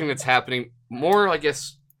another thing that's happening. More, I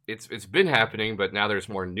guess it's been happening, but now there's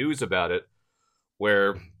more news about it,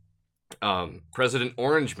 where President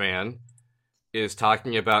Orange Man is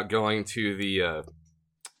talking about going to the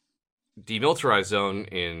demilitarized zone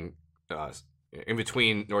in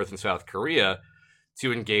between North and South Korea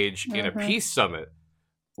to engage in a peace summit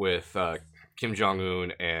with Kim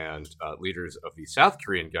Jong-un and leaders of the South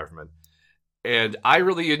Korean government. And I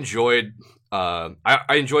really enjoyed I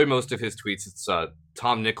enjoy most of his tweets. It's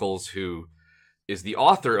Tom Nichols, who is the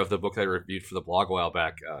author of the book that I reviewed for the blog a while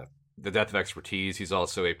back, The Death of Expertise. He's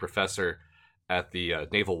also a professor at the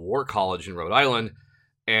Naval War College in Rhode Island.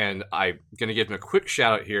 And I'm going to give him a quick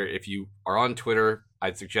shout out here. If you are on Twitter,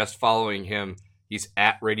 I'd suggest following him. He's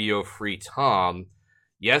at Radio Free Tom.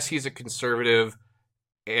 Yes, he's a conservative,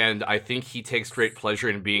 and I think he takes great pleasure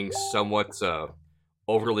in being somewhat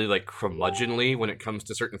overly like curmudgeonly when it comes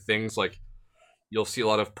to certain things. Like you'll see a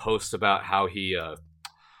lot of posts about how he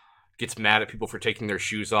gets mad at people for taking their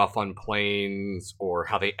shoes off on planes, or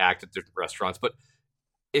how they act at different restaurants. But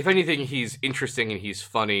if anything, he's interesting and he's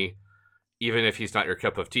funny, even if he's not your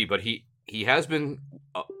cup of tea. But he has been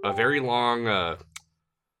a very long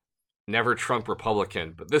never Trump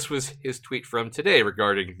Republican. But this was his tweet from today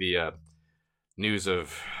regarding the news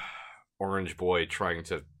of Orange Boy trying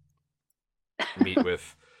to meet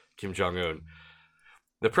with Kim Jong-un.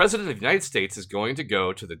 The President of the United States is going to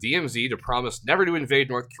go to the DMZ to promise never to invade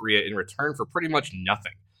North Korea in return for pretty much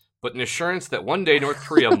nothing, but an assurance that one day North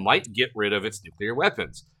Korea might get rid of its nuclear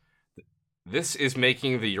weapons. This is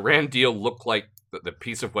making the Iran deal look like the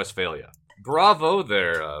Peace of Westphalia. Bravo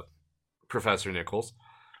there, Professor Nichols.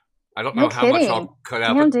 I don't know how much I'll cut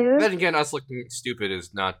out, but then again, us looking stupid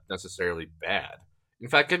is not necessarily bad. In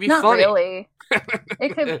fact, it could be Not funny. really.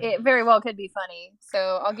 It very well could be funny.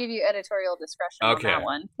 So I'll give you editorial discretion on that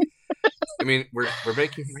one. I mean, we're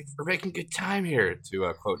making good time here,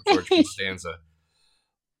 to quote George Costanza.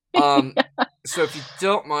 So if you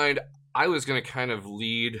don't mind, I was going to kind of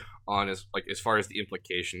lead on as far as the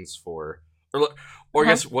implications for, or I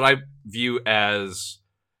guess what I view as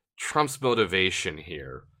Trump's motivation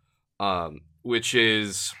here, which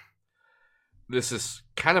is this is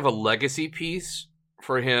kind of a legacy piece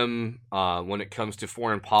for him when it comes to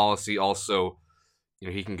foreign policy. Also,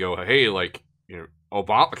 he can go, hey, like,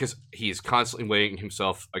 Obama, because he's constantly weighing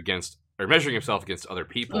himself against or measuring himself against other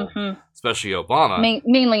people, especially Obama.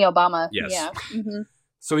 Mainly Obama. Yes. Yeah.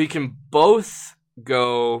 So he can both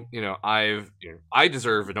go, I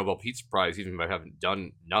deserve a Nobel Peace Prize even if I haven't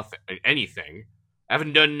done anything. I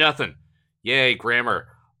haven't done nothing. Yay, grammar.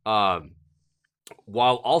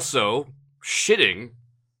 While also shitting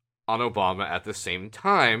on Obama at the same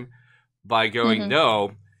time by going,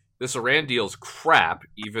 no, this Iran deal's crap,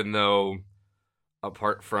 even though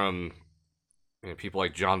apart from people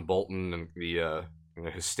like John Bolton and the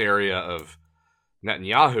hysteria of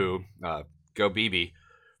Netanyahu, go Bibi.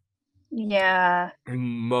 Yeah.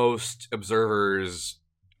 Most observers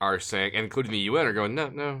are saying, and including the UN, are going,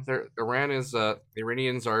 no, the Iranians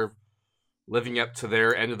are living up to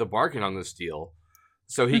their end of the bargain on this deal.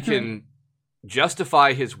 So he can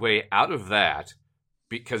justify his way out of that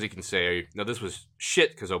because he can say, no, this was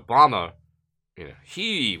shit because Obama,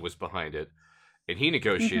 he was behind it and he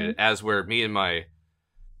negotiated, as where me and my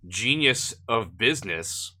genius of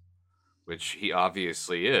business, which he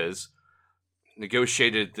obviously is,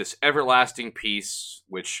 negotiated this everlasting peace,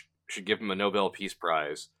 which should give him a Nobel Peace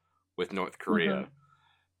Prize with North Korea.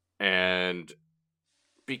 And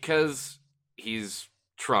because he's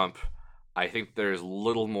Trump, I think there's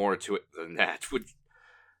little more to it than that.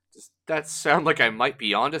 Does that sound like I might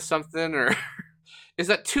be onto something, or is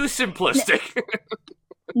that too simplistic?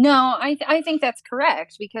 No, I think that's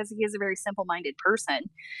correct because he is a very simple-minded person.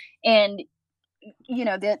 And,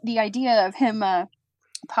 the idea of him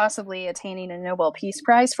possibly attaining a Nobel Peace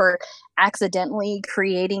Prize for accidentally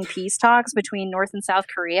creating peace talks between North and South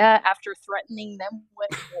Korea after threatening them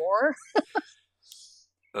with war.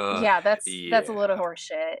 That's a little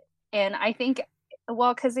horseshit. And I think,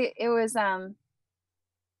 because it was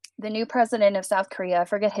the new president of South Korea, I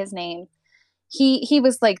forget his name. He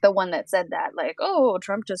was like the one that said that, like, oh,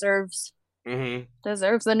 Trump deserves the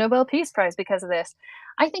Nobel Peace Prize because of this.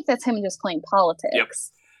 I think that's him just playing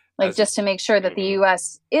politics. Like, just to make sure that the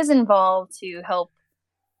U.S. is involved to help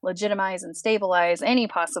legitimize and stabilize any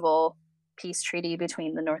possible peace treaty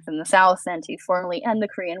between the North and the South and to formally end the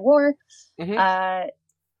Korean War. But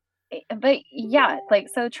yeah,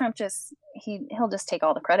 so Trump he'll just take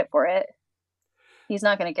all the credit for it. He's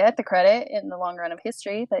not going to get the credit in the long run of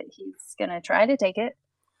history, but he's going to try to take it.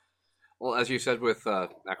 Well, as you said with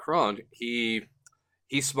Macron, he's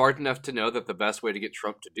smart enough to know that the best way to get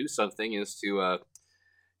Trump to do something is to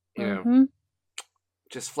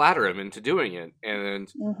just flatter him into doing it. And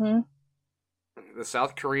the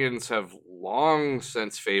South Koreans have long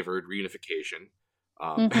since favored reunification.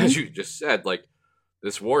 As you just said, like,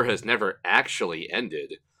 this war has never actually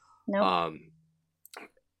ended. No.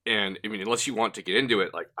 And I mean, unless you want to get into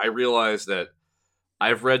it, like, I realize that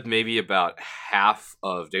I've read maybe about half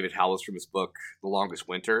of David Halberstam's book, The Longest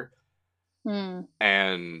Winter,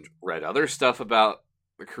 and read other stuff about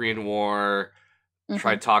the Korean War.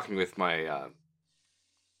 Tried talking with my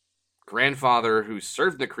grandfather who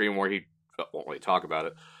served in the Korean War. He won't really talk about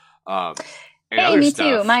it. And hey, me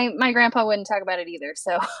too. My grandpa wouldn't talk about it either,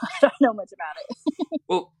 so I don't know much about it.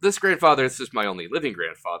 Well, this is my only living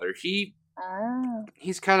grandfather. He's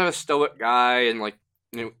kind of a stoic guy, and like,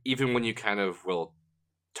 even when you kind of will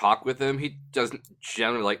talk with him, he doesn't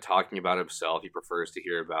generally like talking about himself. He prefers to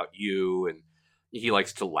hear about you, and he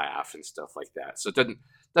likes to laugh and stuff like that. So it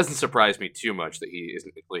doesn't surprise me too much that he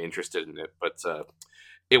isn't really interested in it. But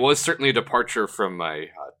it was certainly a departure from my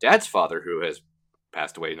dad's father, who has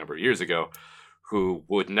passed away a number of years ago, who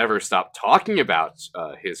would never stop talking about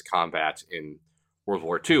his combat in World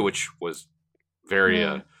War II, which was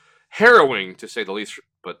very harrowing, to say the least.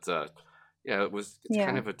 But it's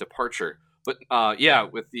kind of a departure. But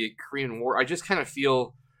with the Korean War, I just kind of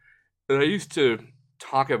feel that I used to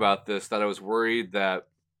talk about this, that I was worried that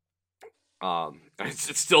it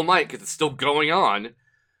still might, because it's still going on,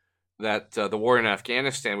 that the war in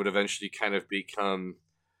Afghanistan would eventually kind of become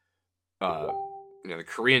the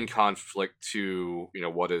Korean conflict to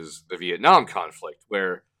what is the Vietnam conflict,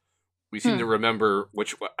 where we seem to remember,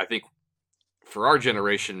 which I think for our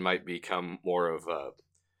generation might become more of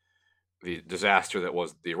the disaster that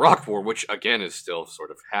was the Iraq War, which again is still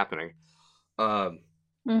sort of happening.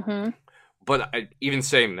 But even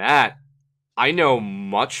saying that, I know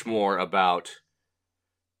much more about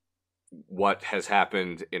what has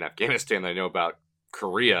happened in Afghanistan than I know about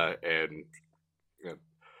Korea, and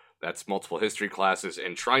that's multiple history classes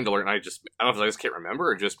and trying to learn. I don't know if I just can't remember,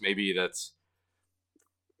 or just maybe I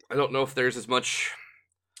don't know if there's as much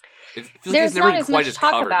It feels like There's it's never not been as quite much as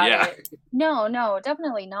talk covered. about Yeah. it. No,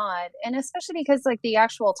 definitely not. And especially because like the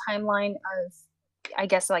actual timeline of, I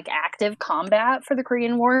guess, like active combat for the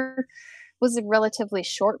Korean War was a relatively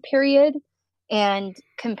short period, and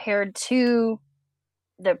compared to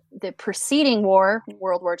the preceding war,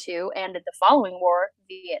 World War II, and the following war,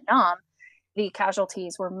 Vietnam, the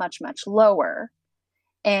casualties were much, much lower.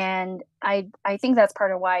 And I think that's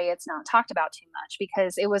part of why it's not talked about too much,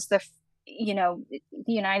 because it was the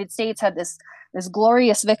United States had this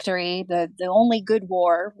glorious victory, the only good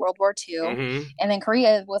war, World War II, Mm-hmm. and then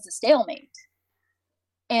Korea was a stalemate,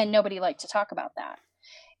 and nobody liked to talk about that.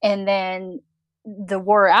 And then the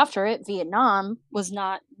war after it, Vietnam, was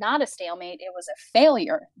not a stalemate; it was a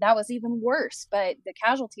failure. That was even worse. But the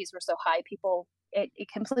casualties were so high, it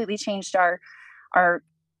completely changed our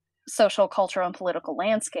social, cultural, and political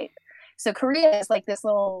landscape. So Korea is like this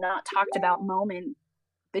little not talked about moment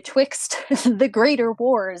betwixt the greater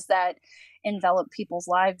wars that envelop people's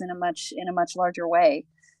lives in a much larger way.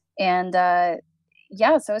 And so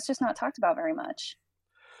it's just not talked about very much.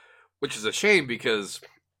 Which is a shame because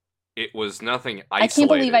it was nothing isolated. I can't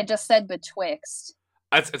believe I just said betwixt.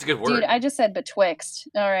 It's a good word. Dude, I just said betwixt.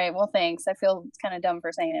 All right, well, thanks. I feel kind of dumb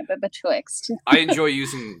for saying it, but betwixt. I enjoy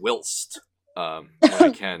using whilst when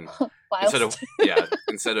I can. Whilst.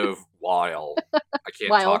 Instead of while. I can't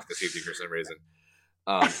While. talk this evening for some reason.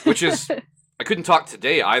 Which is, I couldn't talk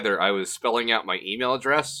today either. I was spelling out my email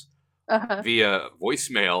address via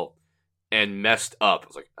voicemail and messed up. I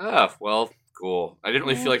was like, well, cool. I didn't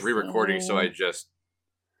really feel like re-recording, so I just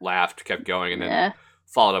laughed, kept going, and then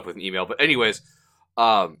followed up with an email. But anyways,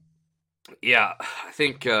 I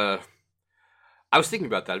think I was thinking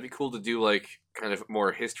about that. It'd be cool to do like kind of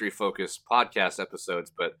more history-focused podcast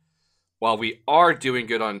episodes, but while we are doing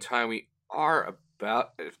good on time, we are about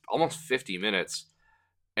almost 50 minutes.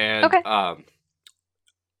 And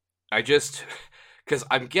I just, because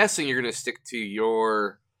I'm guessing you're going to stick to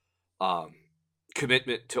your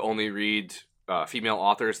commitment to only read female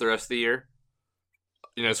authors the rest of the year.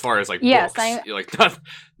 You know, as far as like books, like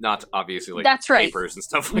not obviously like that's right. papers and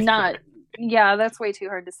stuff like that. Yeah, that's way too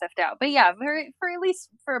hard to sift out. But yeah, for at least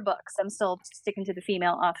for books, I'm still sticking to the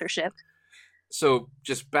female authorship. So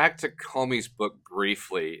just back to Comey's book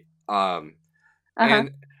briefly, and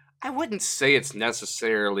I wouldn't say it's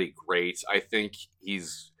necessarily great. I think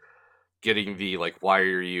he's getting the like, why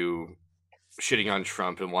are you shitting on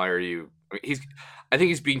Trump and why are you? I think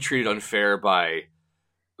he's being treated unfair by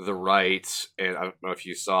the right, and I don't know if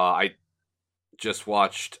you saw. I just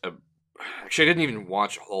watched actually, I didn't even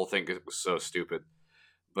watch the whole thing because it was so stupid.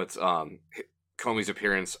 But Comey's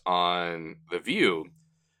appearance on The View,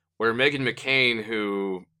 where Meghan McCain,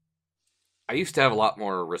 who I used to have a lot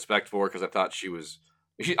more respect for because I thought she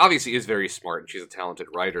obviously is very smart and she's a talented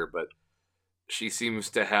writer, but she seems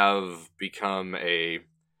to have become a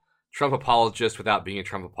Trump apologist without being a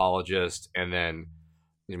Trump apologist, and then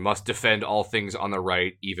must defend all things on the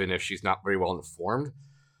right, even if she's not very well informed.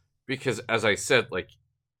 Because, as I said, like,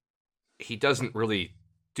 he doesn't really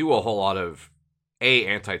do a whole lot of A,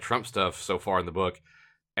 anti-Trump stuff so far in the book,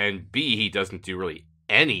 and B, he doesn't do really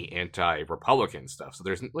any anti-Republican stuff. So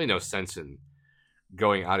there's really no sense in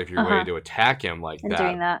going out of your way to attack him like that.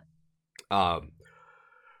 Doing that.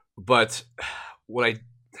 But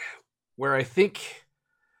where I think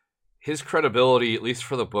his credibility, at least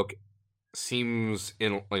for the book, seems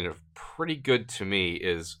pretty good to me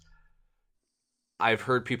is I've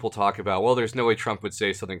heard people talk about, well, there's no way Trump would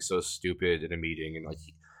say something so stupid in a meeting, and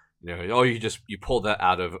you pulled that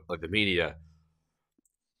out of like the media.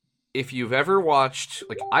 If you've ever watched,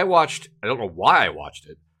 I don't know why I watched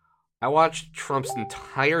it. I watched Trump's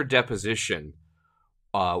entire deposition,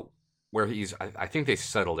 where I think they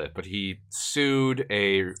settled it, but he sued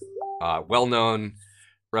a well-known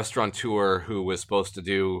restaurateur who was supposed to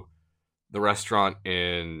do the restaurant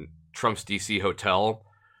in Trump's DC hotel,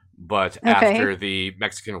 but after the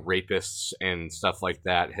Mexican rapists and stuff like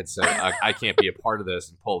that had said, I can't be a part of this,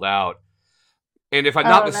 and pulled out. And if I'm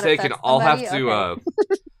not mistaken, I'll have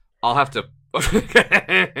to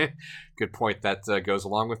good point. That goes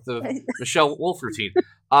along with the Michelle Wolf routine.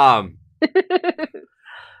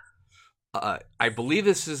 I believe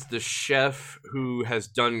this is the chef who has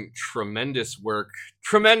done tremendous work.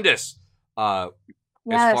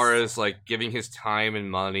 As far as like giving his time and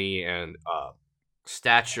money and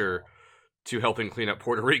stature to helping clean up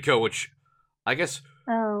Puerto Rico, which I guess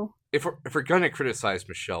if we're gonna criticize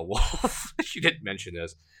Michelle Wolf, she didn't mention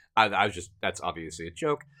this. That's obviously a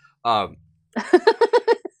joke. But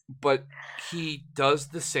he does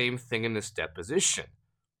the same thing in this deposition,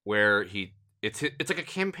 where it's like a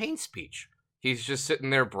campaign speech. He's just sitting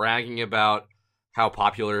there bragging about how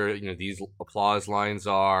popular these applause lines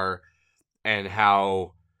are, and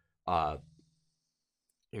how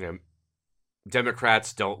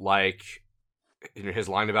Democrats don't like his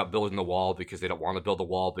line about building the wall because they don't want to build the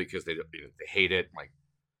wall because they hate it. Like,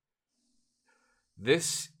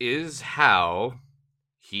 this is how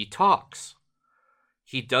he talks.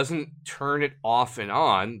 He doesn't turn it off and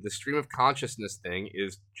on. The stream of consciousness thing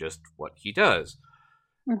is just what he does.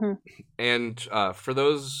 Mm-hmm. And for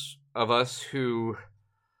those of us who,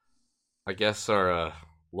 I guess, are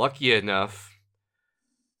lucky enough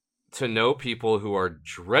to know people who are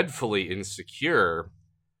dreadfully insecure,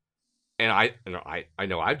 and I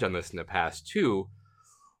know I've done this in the past too,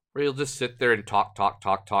 where you'll just sit there and talk, and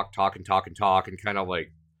kind of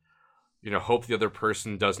like, hope the other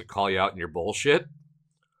person doesn't call you out in your bullshit.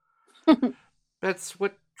 That's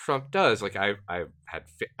what Trump does. Like, I've had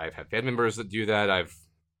family members that do that.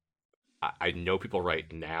 I know people right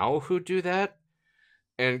now who do that,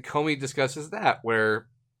 and Comey discusses that, where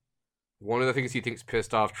one of the things he thinks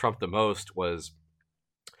pissed off Trump the most was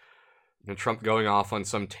Trump going off on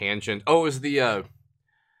some tangent. Oh, it was the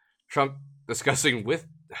Trump discussing with,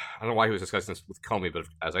 I don't know why he was discussing this with Comey, but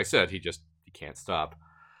as I said, he can't stop.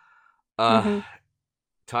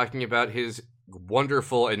 Talking about his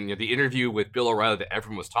wonderful, and the interview with Bill O'Reilly that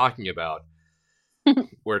everyone was talking about,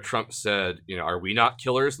 where Trump said, are we not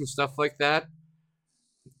killers and stuff like that?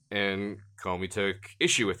 And Comey took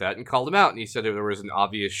issue with that and called him out, and he said there was an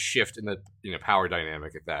obvious shift in the power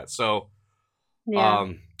dynamic at that. So, Yeah.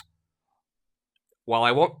 While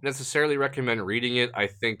I won't necessarily recommend reading it, I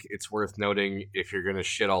think it's worth noting, if you're going to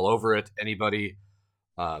shit all over it, anybody,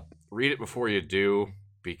 read it before you do,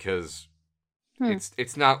 because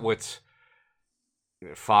it's not what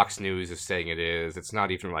Fox News is saying it is. It's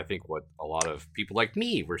not even, I think, what a lot of people like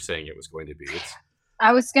me were saying it was going to be.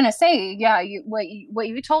 I was gonna say, yeah, what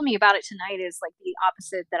you told me about it tonight is like the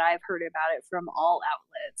opposite that I've heard about it from all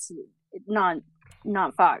outlets,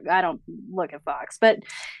 not Fox. I don't look at Fox, but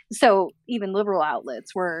so even liberal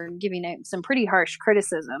outlets were giving it some pretty harsh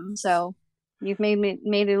criticism. So you've made it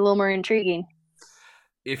a little more intriguing.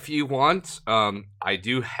 If you want, I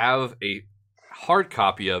do have a hard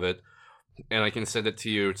copy of it, and I can send it to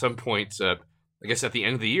you at some point. I guess at the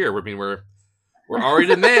end of the year. We're already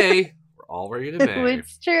to May. We're already to May.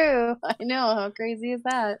 It's true. I know. How crazy is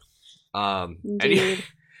that?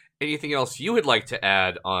 Anything else you would like to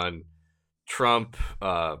add on Trump,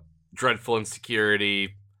 dreadful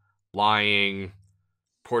insecurity, lying,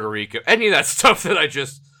 Puerto Rico, any of that stuff that I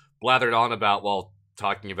just blathered on about while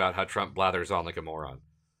talking about how Trump blathers on like a moron?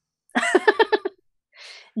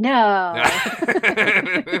 No.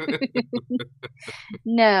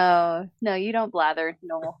 No, you don't blather,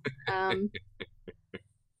 no.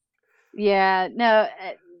 Yeah, no,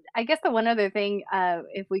 I guess the one other thing,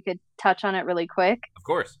 if we could touch on it really quick, of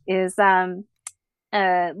course, is a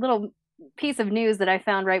little piece of news that I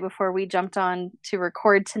found right before we jumped on to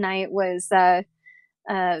record tonight was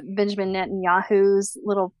Benjamin Netanyahu's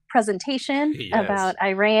little presentation about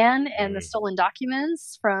Iran and the stolen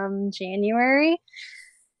documents from January.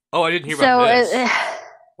 Oh, I didn't hear about this.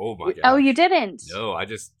 Oh my god! Oh, you didn't? No, I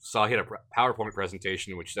just saw he had a PowerPoint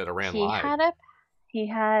presentation which said Iran lied.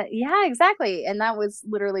 Yeah, exactly, and that was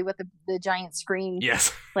literally what the giant screen,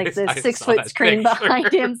 like the 6-foot screen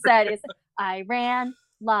behind him said is Iran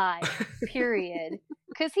lied. Period.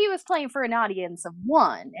 Because he was playing for an audience of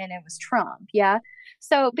one, and it was Trump. Yeah,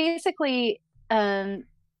 so basically,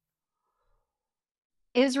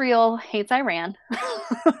 Israel hates Iran.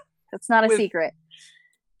 That's not a secret.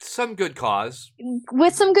 Some good cause.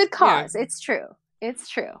 With some good cause. Yeah. It's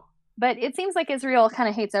true. But it seems like Israel kind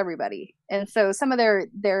of hates everybody. And so some of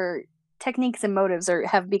their techniques and motives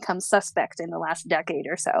have become suspect in the last decade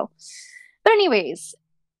or so. But anyways,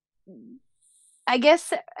 I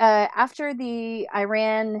guess after the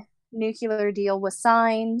Iran nuclear deal was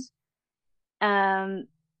signed,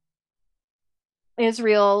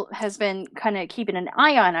 Israel has been kind of keeping an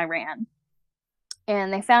eye on Iran.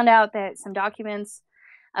 And they found out that some documents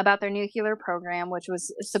about their nuclear program, which was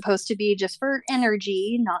supposed to be just for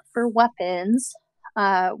energy, not for weapons,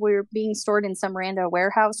 were being stored in some random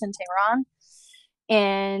warehouse in Tehran.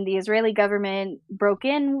 And the Israeli government broke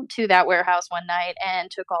into that warehouse one night and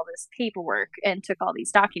took all this paperwork and took all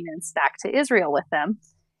these documents back to Israel with them.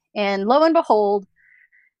 And lo and behold,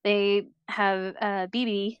 they have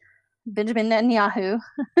Bibi, Benjamin Netanyahu.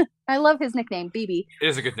 I love his nickname, Bibi. It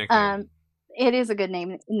is a good nickname. It is a good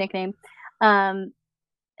nickname.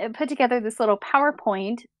 Put together this little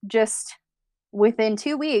PowerPoint just within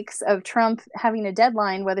 2 weeks of Trump having a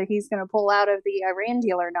deadline whether he's going to pull out of the Iran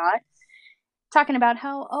deal or not. talking about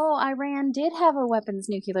how, Iran did have a weapons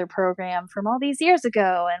nuclear program from all these years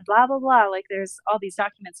ago and blah, blah, blah. Like there's all these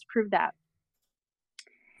documents to prove that.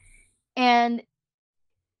 And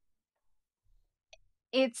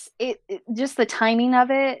it just the timing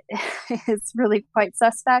of it is really quite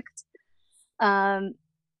suspect.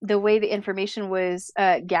 The way the information was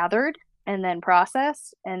gathered and then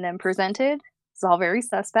processed and then presented is all very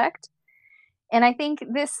suspect. And I think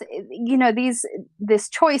this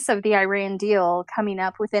choice of the Iran deal coming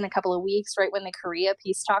up within a couple of weeks, right when the Korea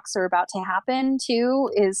peace talks are about to happen too,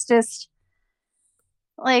 is just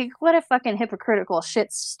like, what a fucking hypocritical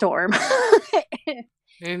shitstorm.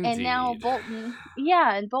 Indeed. And now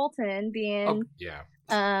Bolton being,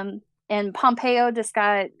 and Pompeo just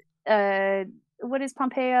got, what is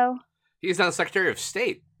Pompeo? He's now the Secretary of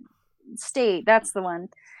State. State, that's the one.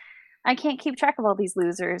 I can't keep track of all these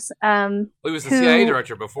losers. Well, he was the CIA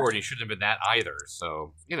director before, and he shouldn't have been that either.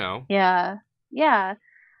 So, Yeah.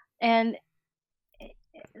 And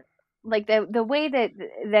like the way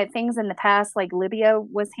that things in the past, like Libya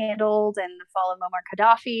was handled, and the fall of Muammar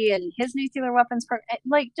Gaddafi and his nuclear weapons,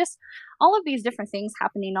 like just all of these different things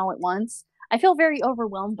happening all at once. I feel very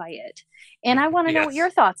overwhelmed by it. And I want to know what your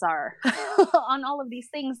thoughts are on all of these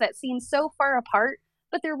things that seem so far apart,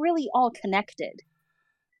 but they're really all connected.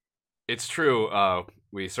 It's true.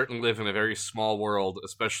 We certainly live in a very small world,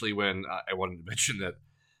 especially when I wanted to mention that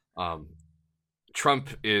Trump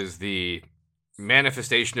is the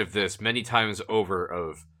manifestation of this many times over,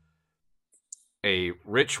 of a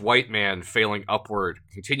rich white man failing upward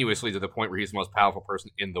continuously to the point where he's the most powerful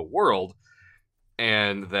person in the world,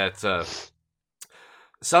 and that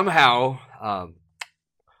somehow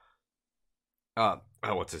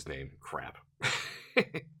what's his name? Crap.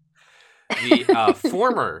 The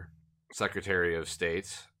former Secretary of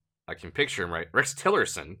State, I can picture him right, Rex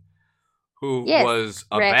Tillerson, who was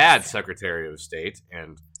a bad Secretary of State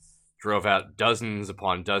and drove out dozens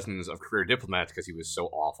upon dozens of career diplomats because he was so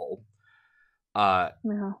awful,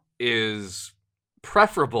 is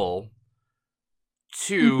preferable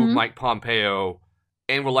to Mike Pompeo,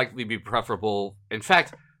 and will likely be preferable. In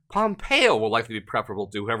fact, Pompeo will likely be preferable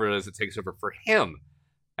to whoever it is that takes over for him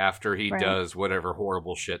after he does whatever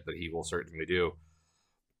horrible shit that he will certainly do.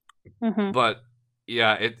 But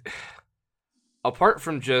yeah, apart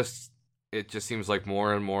from it just seems like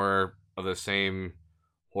more and more of the same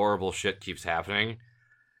horrible shit keeps happening.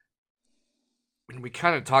 We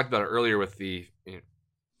kind of talked about it earlier with the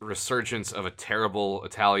resurgence of a terrible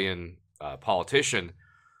Italian politician,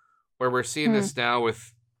 where we're seeing this now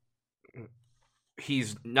with,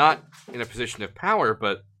 he's not in a position of power,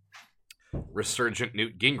 but resurgent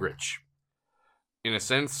Newt Gingrich. In a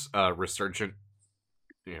sense, resurgent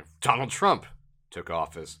Donald Trump took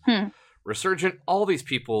office. Resurgent all these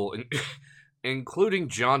people, including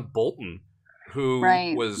John Bolton, who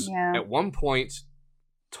was at one point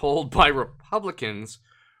told by Republicans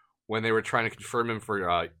when they were trying to confirm him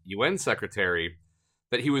for UN secretary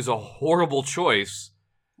that he was a horrible choice.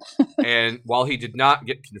 And while he did not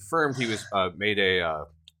get confirmed, he was made a,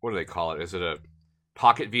 what do they call it? Is it a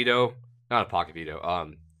pocket veto? Not a pocket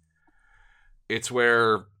veto. It's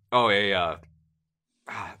where, I'll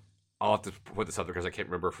have to put this up because I can't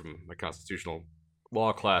remember from my constitutional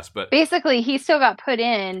law class, but basically he still got put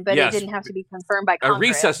in, but it didn't have to be confirmed by Congress. A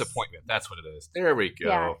recess appointment, that's what it is. There we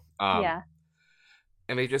go. Yeah.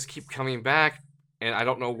 And they just keep coming back, and I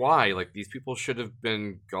don't know why. Like, these people should have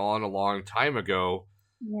been gone a long time ago.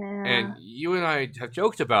 Yeah. And you and I have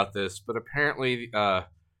joked about this, but apparently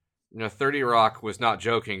 30 Rock was not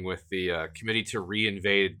joking with the committee to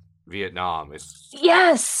re-invade Vietnam.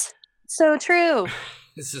 Yes, so true.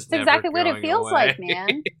 This is exactly what it feels away. like,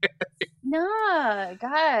 man. No,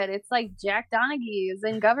 God, it's like Jack Donaghy is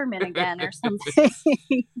in government again or something.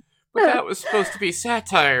 But that was supposed to be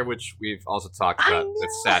satire, which we've also talked about. That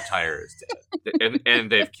satire is dead,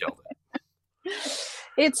 and they've killed it.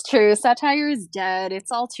 It's true. Satire is dead.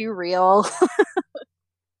 It's all too real.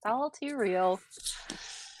 It's all too real.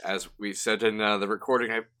 As we said in the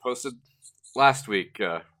recording I posted last week,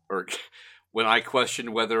 or when I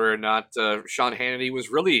questioned whether or not Sean Hannity was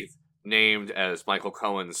really named as Michael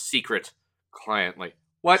Cohen's secret client. Like,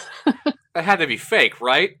 what? That had to be fake,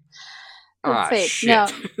 right? Fake.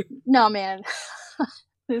 Shit. No, man.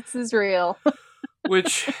 This is real.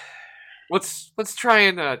 Which, let's try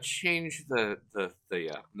and change the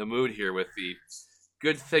mood here with the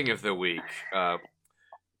good thing of the week.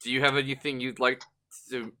 Do you have anything you'd like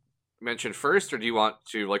to mention first, or do you want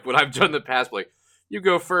to, like what I've done in the past, like, you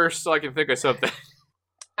go first so I can think of something?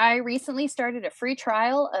 I recently started a free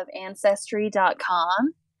trial of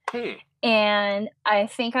Ancestry.com. And I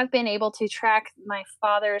think I've been able to track my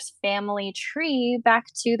father's family tree back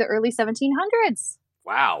to the early 1700s.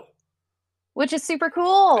 Wow. Which is super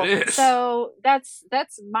cool. It is. So that's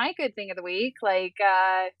my good thing of the week. Like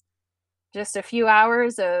just a few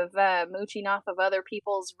hours of mooching off of other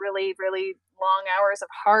people's really, really long hours of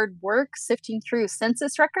hard work, sifting through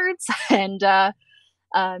census records and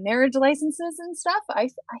marriage licenses and stuff. I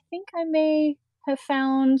think I may have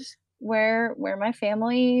found where my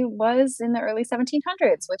family was in the early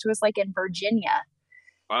 1700s, which was like in Virginia.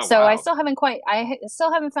 Oh, So wow. I still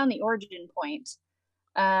haven't found the origin point.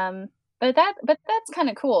 But that's kind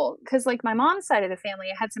of cool because like my mom's side of the family,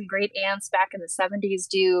 I had some great aunts back in the 70s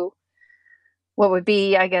do what would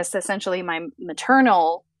be, I guess, essentially my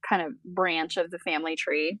maternal kind of branch of the family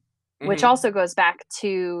tree, which also goes back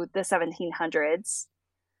to the 1700s,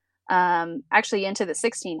 actually into the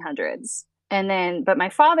 1600s. And then, but my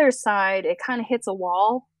father's side, it kind of hits a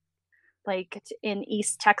wall, like in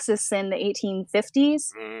East Texas in the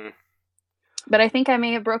 1850s. But I think I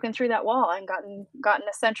may have broken through that wall and gotten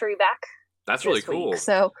a century back. That's really cool.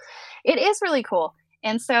 So it is really cool.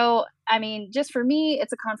 And so, I mean, just for me,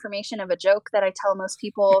 it's a confirmation of a joke that I tell most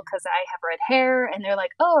people because I have red hair and they're like,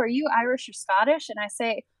 oh, are you Irish or Scottish? And I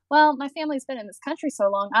say, well, my family's been in this country so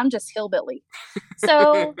long, I'm just hillbilly.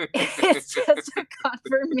 So it's just a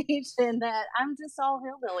confirmation that I'm just all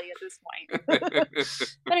hillbilly at this point.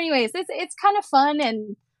 But anyways, it's kind of fun.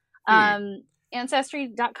 And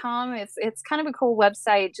Ancestry.com, it's kind of a cool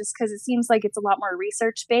website just because it seems like it's a lot more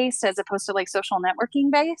research based as opposed to like social networking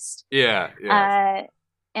based. Yeah.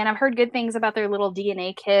 And I've heard good things about their little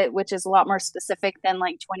DNA kit, which is a lot more specific than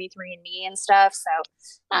like 23andMe and stuff. So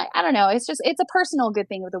I don't know. It's a personal good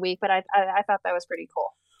thing of the week, but I thought that was pretty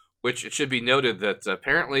cool. Which it should be noted that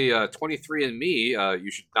apparently 23andMe you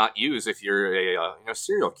should not use if you're a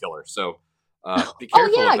serial killer. So be careful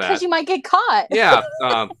of that. Oh yeah, because you might get caught. Yeah.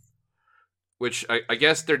 Which I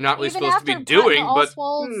guess they're not really supposed to be doing, but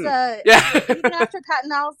even after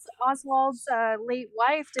Patton Oswalt's late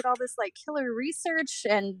wife did all this like killer research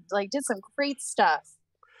and like did some great stuff.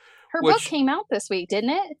 Her book came out this week,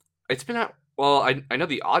 didn't it? It's been out. Well, I know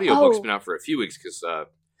the audiobook's been out for a few weeks because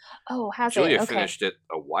Julia finished it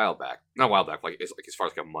a while back. Not a while back, like as far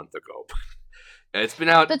as like a month ago. It's been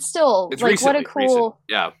out. But still, it's like recently, what a cool.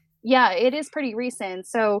 Recent. Yeah, it is pretty recent.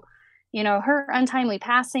 So, her untimely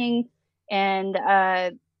passing. And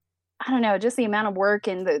I don't know, just the amount of work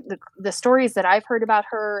and the stories that I've heard about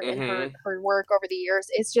her and her work over the years.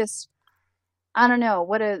 It's just, I don't know,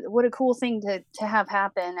 what a cool thing to have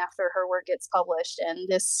happen after her work gets published and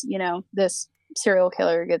this, this serial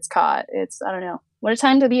killer gets caught. It's, I don't know, what a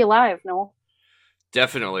time to be alive, Noel.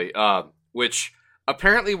 Definitely. Which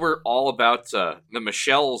apparently we're all about the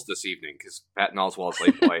Michelles this evening because Patton Oswalt's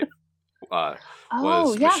late wife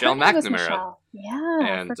was Michelle McNamara. Michelle. Yeah,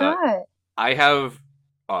 and I forgot. I have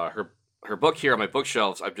her book here on my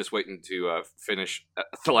bookshelves. I'm just waiting to finish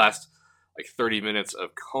the last like 30 minutes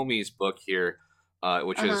of Comey's book here,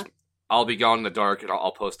 which is I'll Be Gone in the Dark, and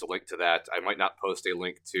I'll post a link to that. I might not post a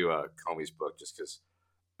link to Comey's book just because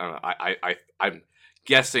I don't know. I'm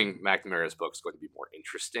guessing McNamara's book is going to be more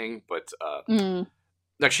interesting, but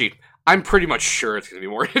actually, I'm pretty much sure it's going to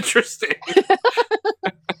be more interesting.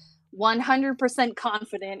 100%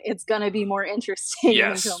 confident it's going to be more interesting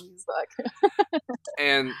than Comey's book.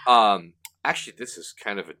 And actually, this is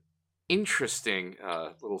kind of an interesting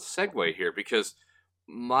little segue here because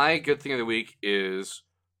my good thing of the week is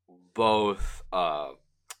both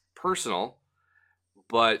personal,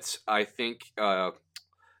 but I think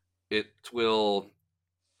it will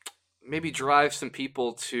maybe drive some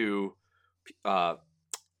people to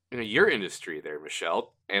your industry there,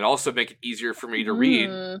 Michelle, and also make it easier for me to read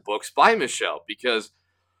books by Michelle because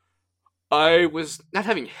I was not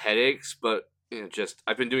having headaches, but just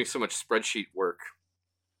I've been doing so much spreadsheet work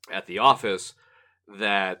at the office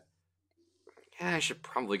that I should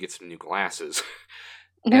probably get some new glasses.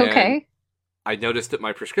 Okay. I noticed that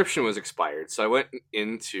my prescription was expired, so I went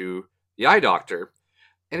into the eye doctor,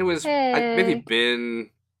 and it was I'd maybe been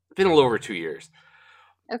a little over 2 years.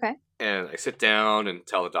 Okay. And I sit down and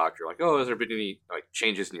tell the doctor, like, oh, has there been any like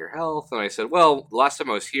changes in your health? And I said, well, the last time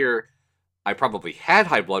I was here, I probably had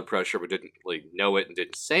high blood pressure, but didn't really know it and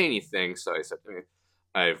didn't say anything. So I said,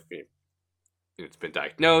 it's been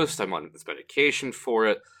diagnosed. I'm on this medication for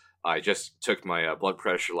it. I just took my blood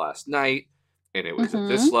pressure last night, and it was at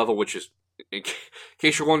this level, which is, in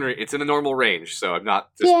case you're wondering, it's in the normal range. So I'm not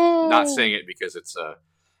just not saying it because it's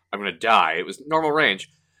I'm going to die. It was normal range.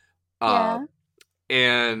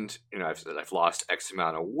 And I've lost X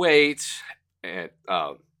amount of weight, and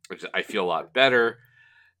I feel a lot better.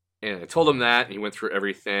 And I told him that, and he went through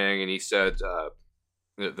everything, and he said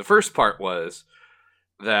the first part was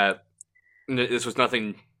that this was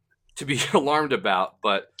nothing to be alarmed about,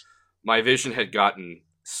 but my vision had gotten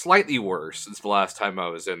slightly worse since the last time I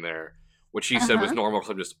was in there, which he said was normal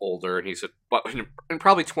because I'm just older. And he said, but in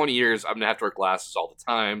probably 20 years, I'm going to have to wear glasses all the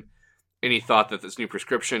time. And he thought that this new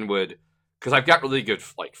prescription would, because I've got really good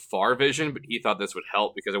like far vision, but he thought this would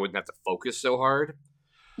help because I wouldn't have to focus so hard.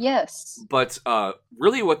 Yes. But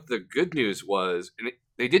really what the good news was, and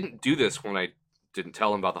they didn't do this when I didn't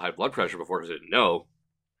tell him about the high blood pressure before because I didn't know.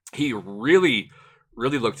 He really,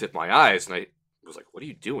 really looked at my eyes, and I was like, what are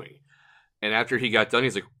you doing? And after he got done,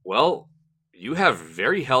 he's like, well, you have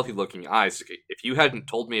very healthy-looking eyes. If you hadn't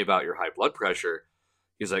told me about your high blood pressure,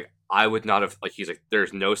 he's like, I would not have, like, he's like,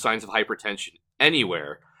 there's no signs of hypertension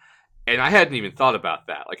anywhere. And I hadn't even thought about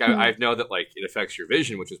that. Like, I know that, like, it affects your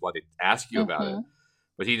vision, which is why they ask you about it.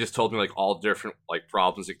 But he just told me, like, all different, like,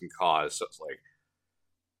 problems it can cause. So it's like,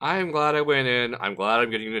 I'm glad I went in. I'm glad I'm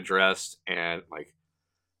getting addressed. And, like,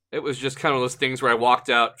 it was just kind of those things where I walked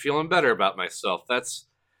out feeling better about myself. That's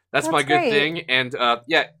my good thing. And,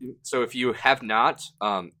 yeah, so if you have not,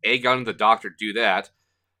 gone to the doctor, do that.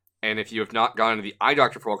 And if you have not gone to the eye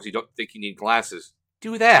doctor for a while because you don't think you need glasses,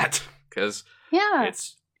 do that. Because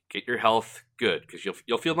it's get your health good. Because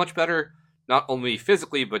you'll feel much better, not only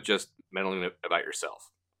physically, but just mentally about yourself.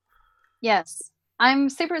 Yes. I'm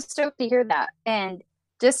super stoked to hear that. And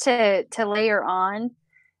just to layer on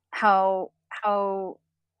how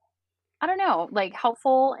I don't know, like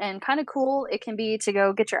helpful and kind of cool it can be to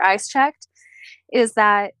go get your eyes checked, is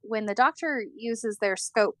that when the doctor uses their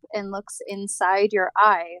scope and looks inside your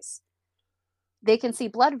eyes, they can see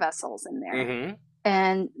blood vessels in there.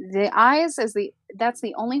 And the eyes that's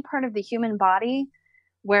the only part of the human body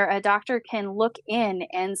where a doctor can look in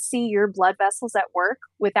and see your blood vessels at work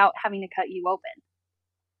without having to cut you open.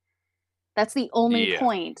 That's the only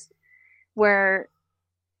point where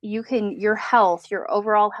your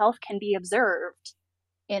overall health can be observed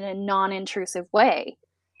in a non-intrusive way.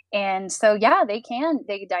 And so, they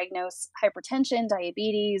diagnose hypertension,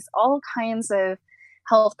 diabetes, all kinds of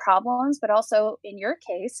health problems, but also in your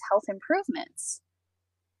case, health improvements.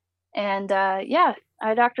 And eye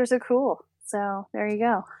doctors are cool. So there you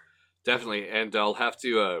go. Definitely. And I'll have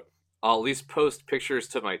to, I'll at least post pictures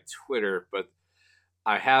to my Twitter, but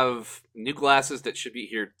I have new glasses that should be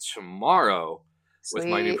here tomorrow. Sweet.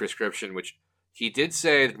 With my new prescription, which he did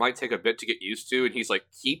say it might take a bit to get used to, and he's like,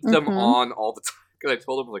 keep them on all the time. Because I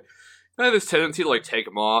told him, like, I have this tendency to, like, take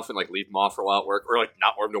them off and, like, leave them off for a while at work, or, like,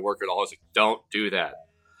 not wear them to work at all. I was like, don't do that.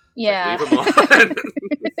 Yeah. Like, leave them on.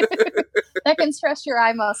 That can stress your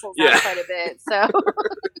eye muscles out quite a bit, so.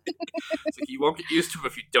 It's like, you won't get used to them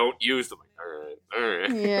if you don't use them. Like, all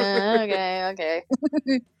right. Yeah, okay.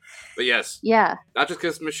 But yes. Yeah. Not just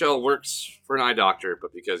because Michelle works for an eye doctor,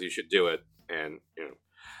 but because you should do it. And, you know,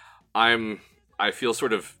 I feel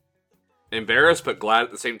sort of embarrassed, but glad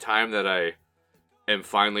at the same time that I am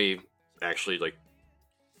finally actually, like,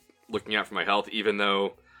 looking out for my health, even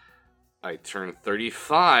though I turned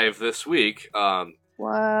 35 this week. What?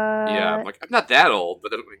 Yeah, I'm like, I'm not that old,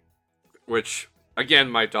 but then, which, again,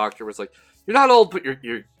 my doctor was like, you're not old, but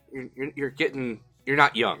you're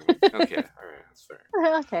not young. Okay, all right, that's fair.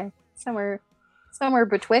 Okay, somewhere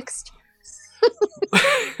betwixt.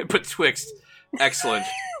 Betwixt. Excellent.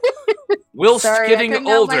 Whilst getting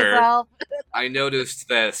older, I noticed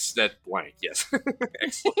that blank. Yes.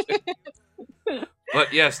 Excellent.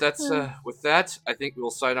 But yes, that's with that, I think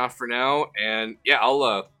we'll sign off for now. And yeah,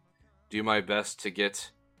 I'll do my best to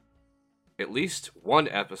get at least one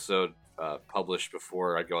episode published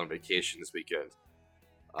before I go on vacation this weekend.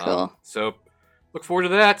 Cool. So look forward to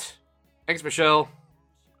that. Thanks, Michelle.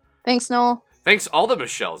 Thanks, Noel. Thanks all the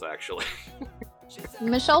Michelles, actually.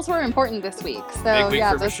 Michelles were important this week, so Big week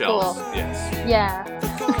yeah, for that's Michelles. cool. Yes. Yeah.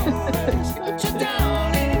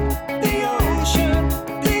 Down in the ocean.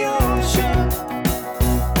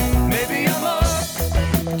 Maybe I'm up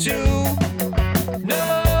to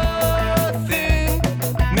nothing.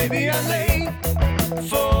 Maybe I'm late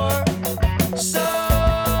for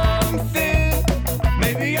something.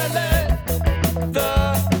 Maybe I let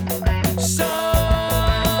the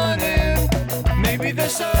sun in. Maybe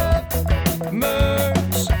there's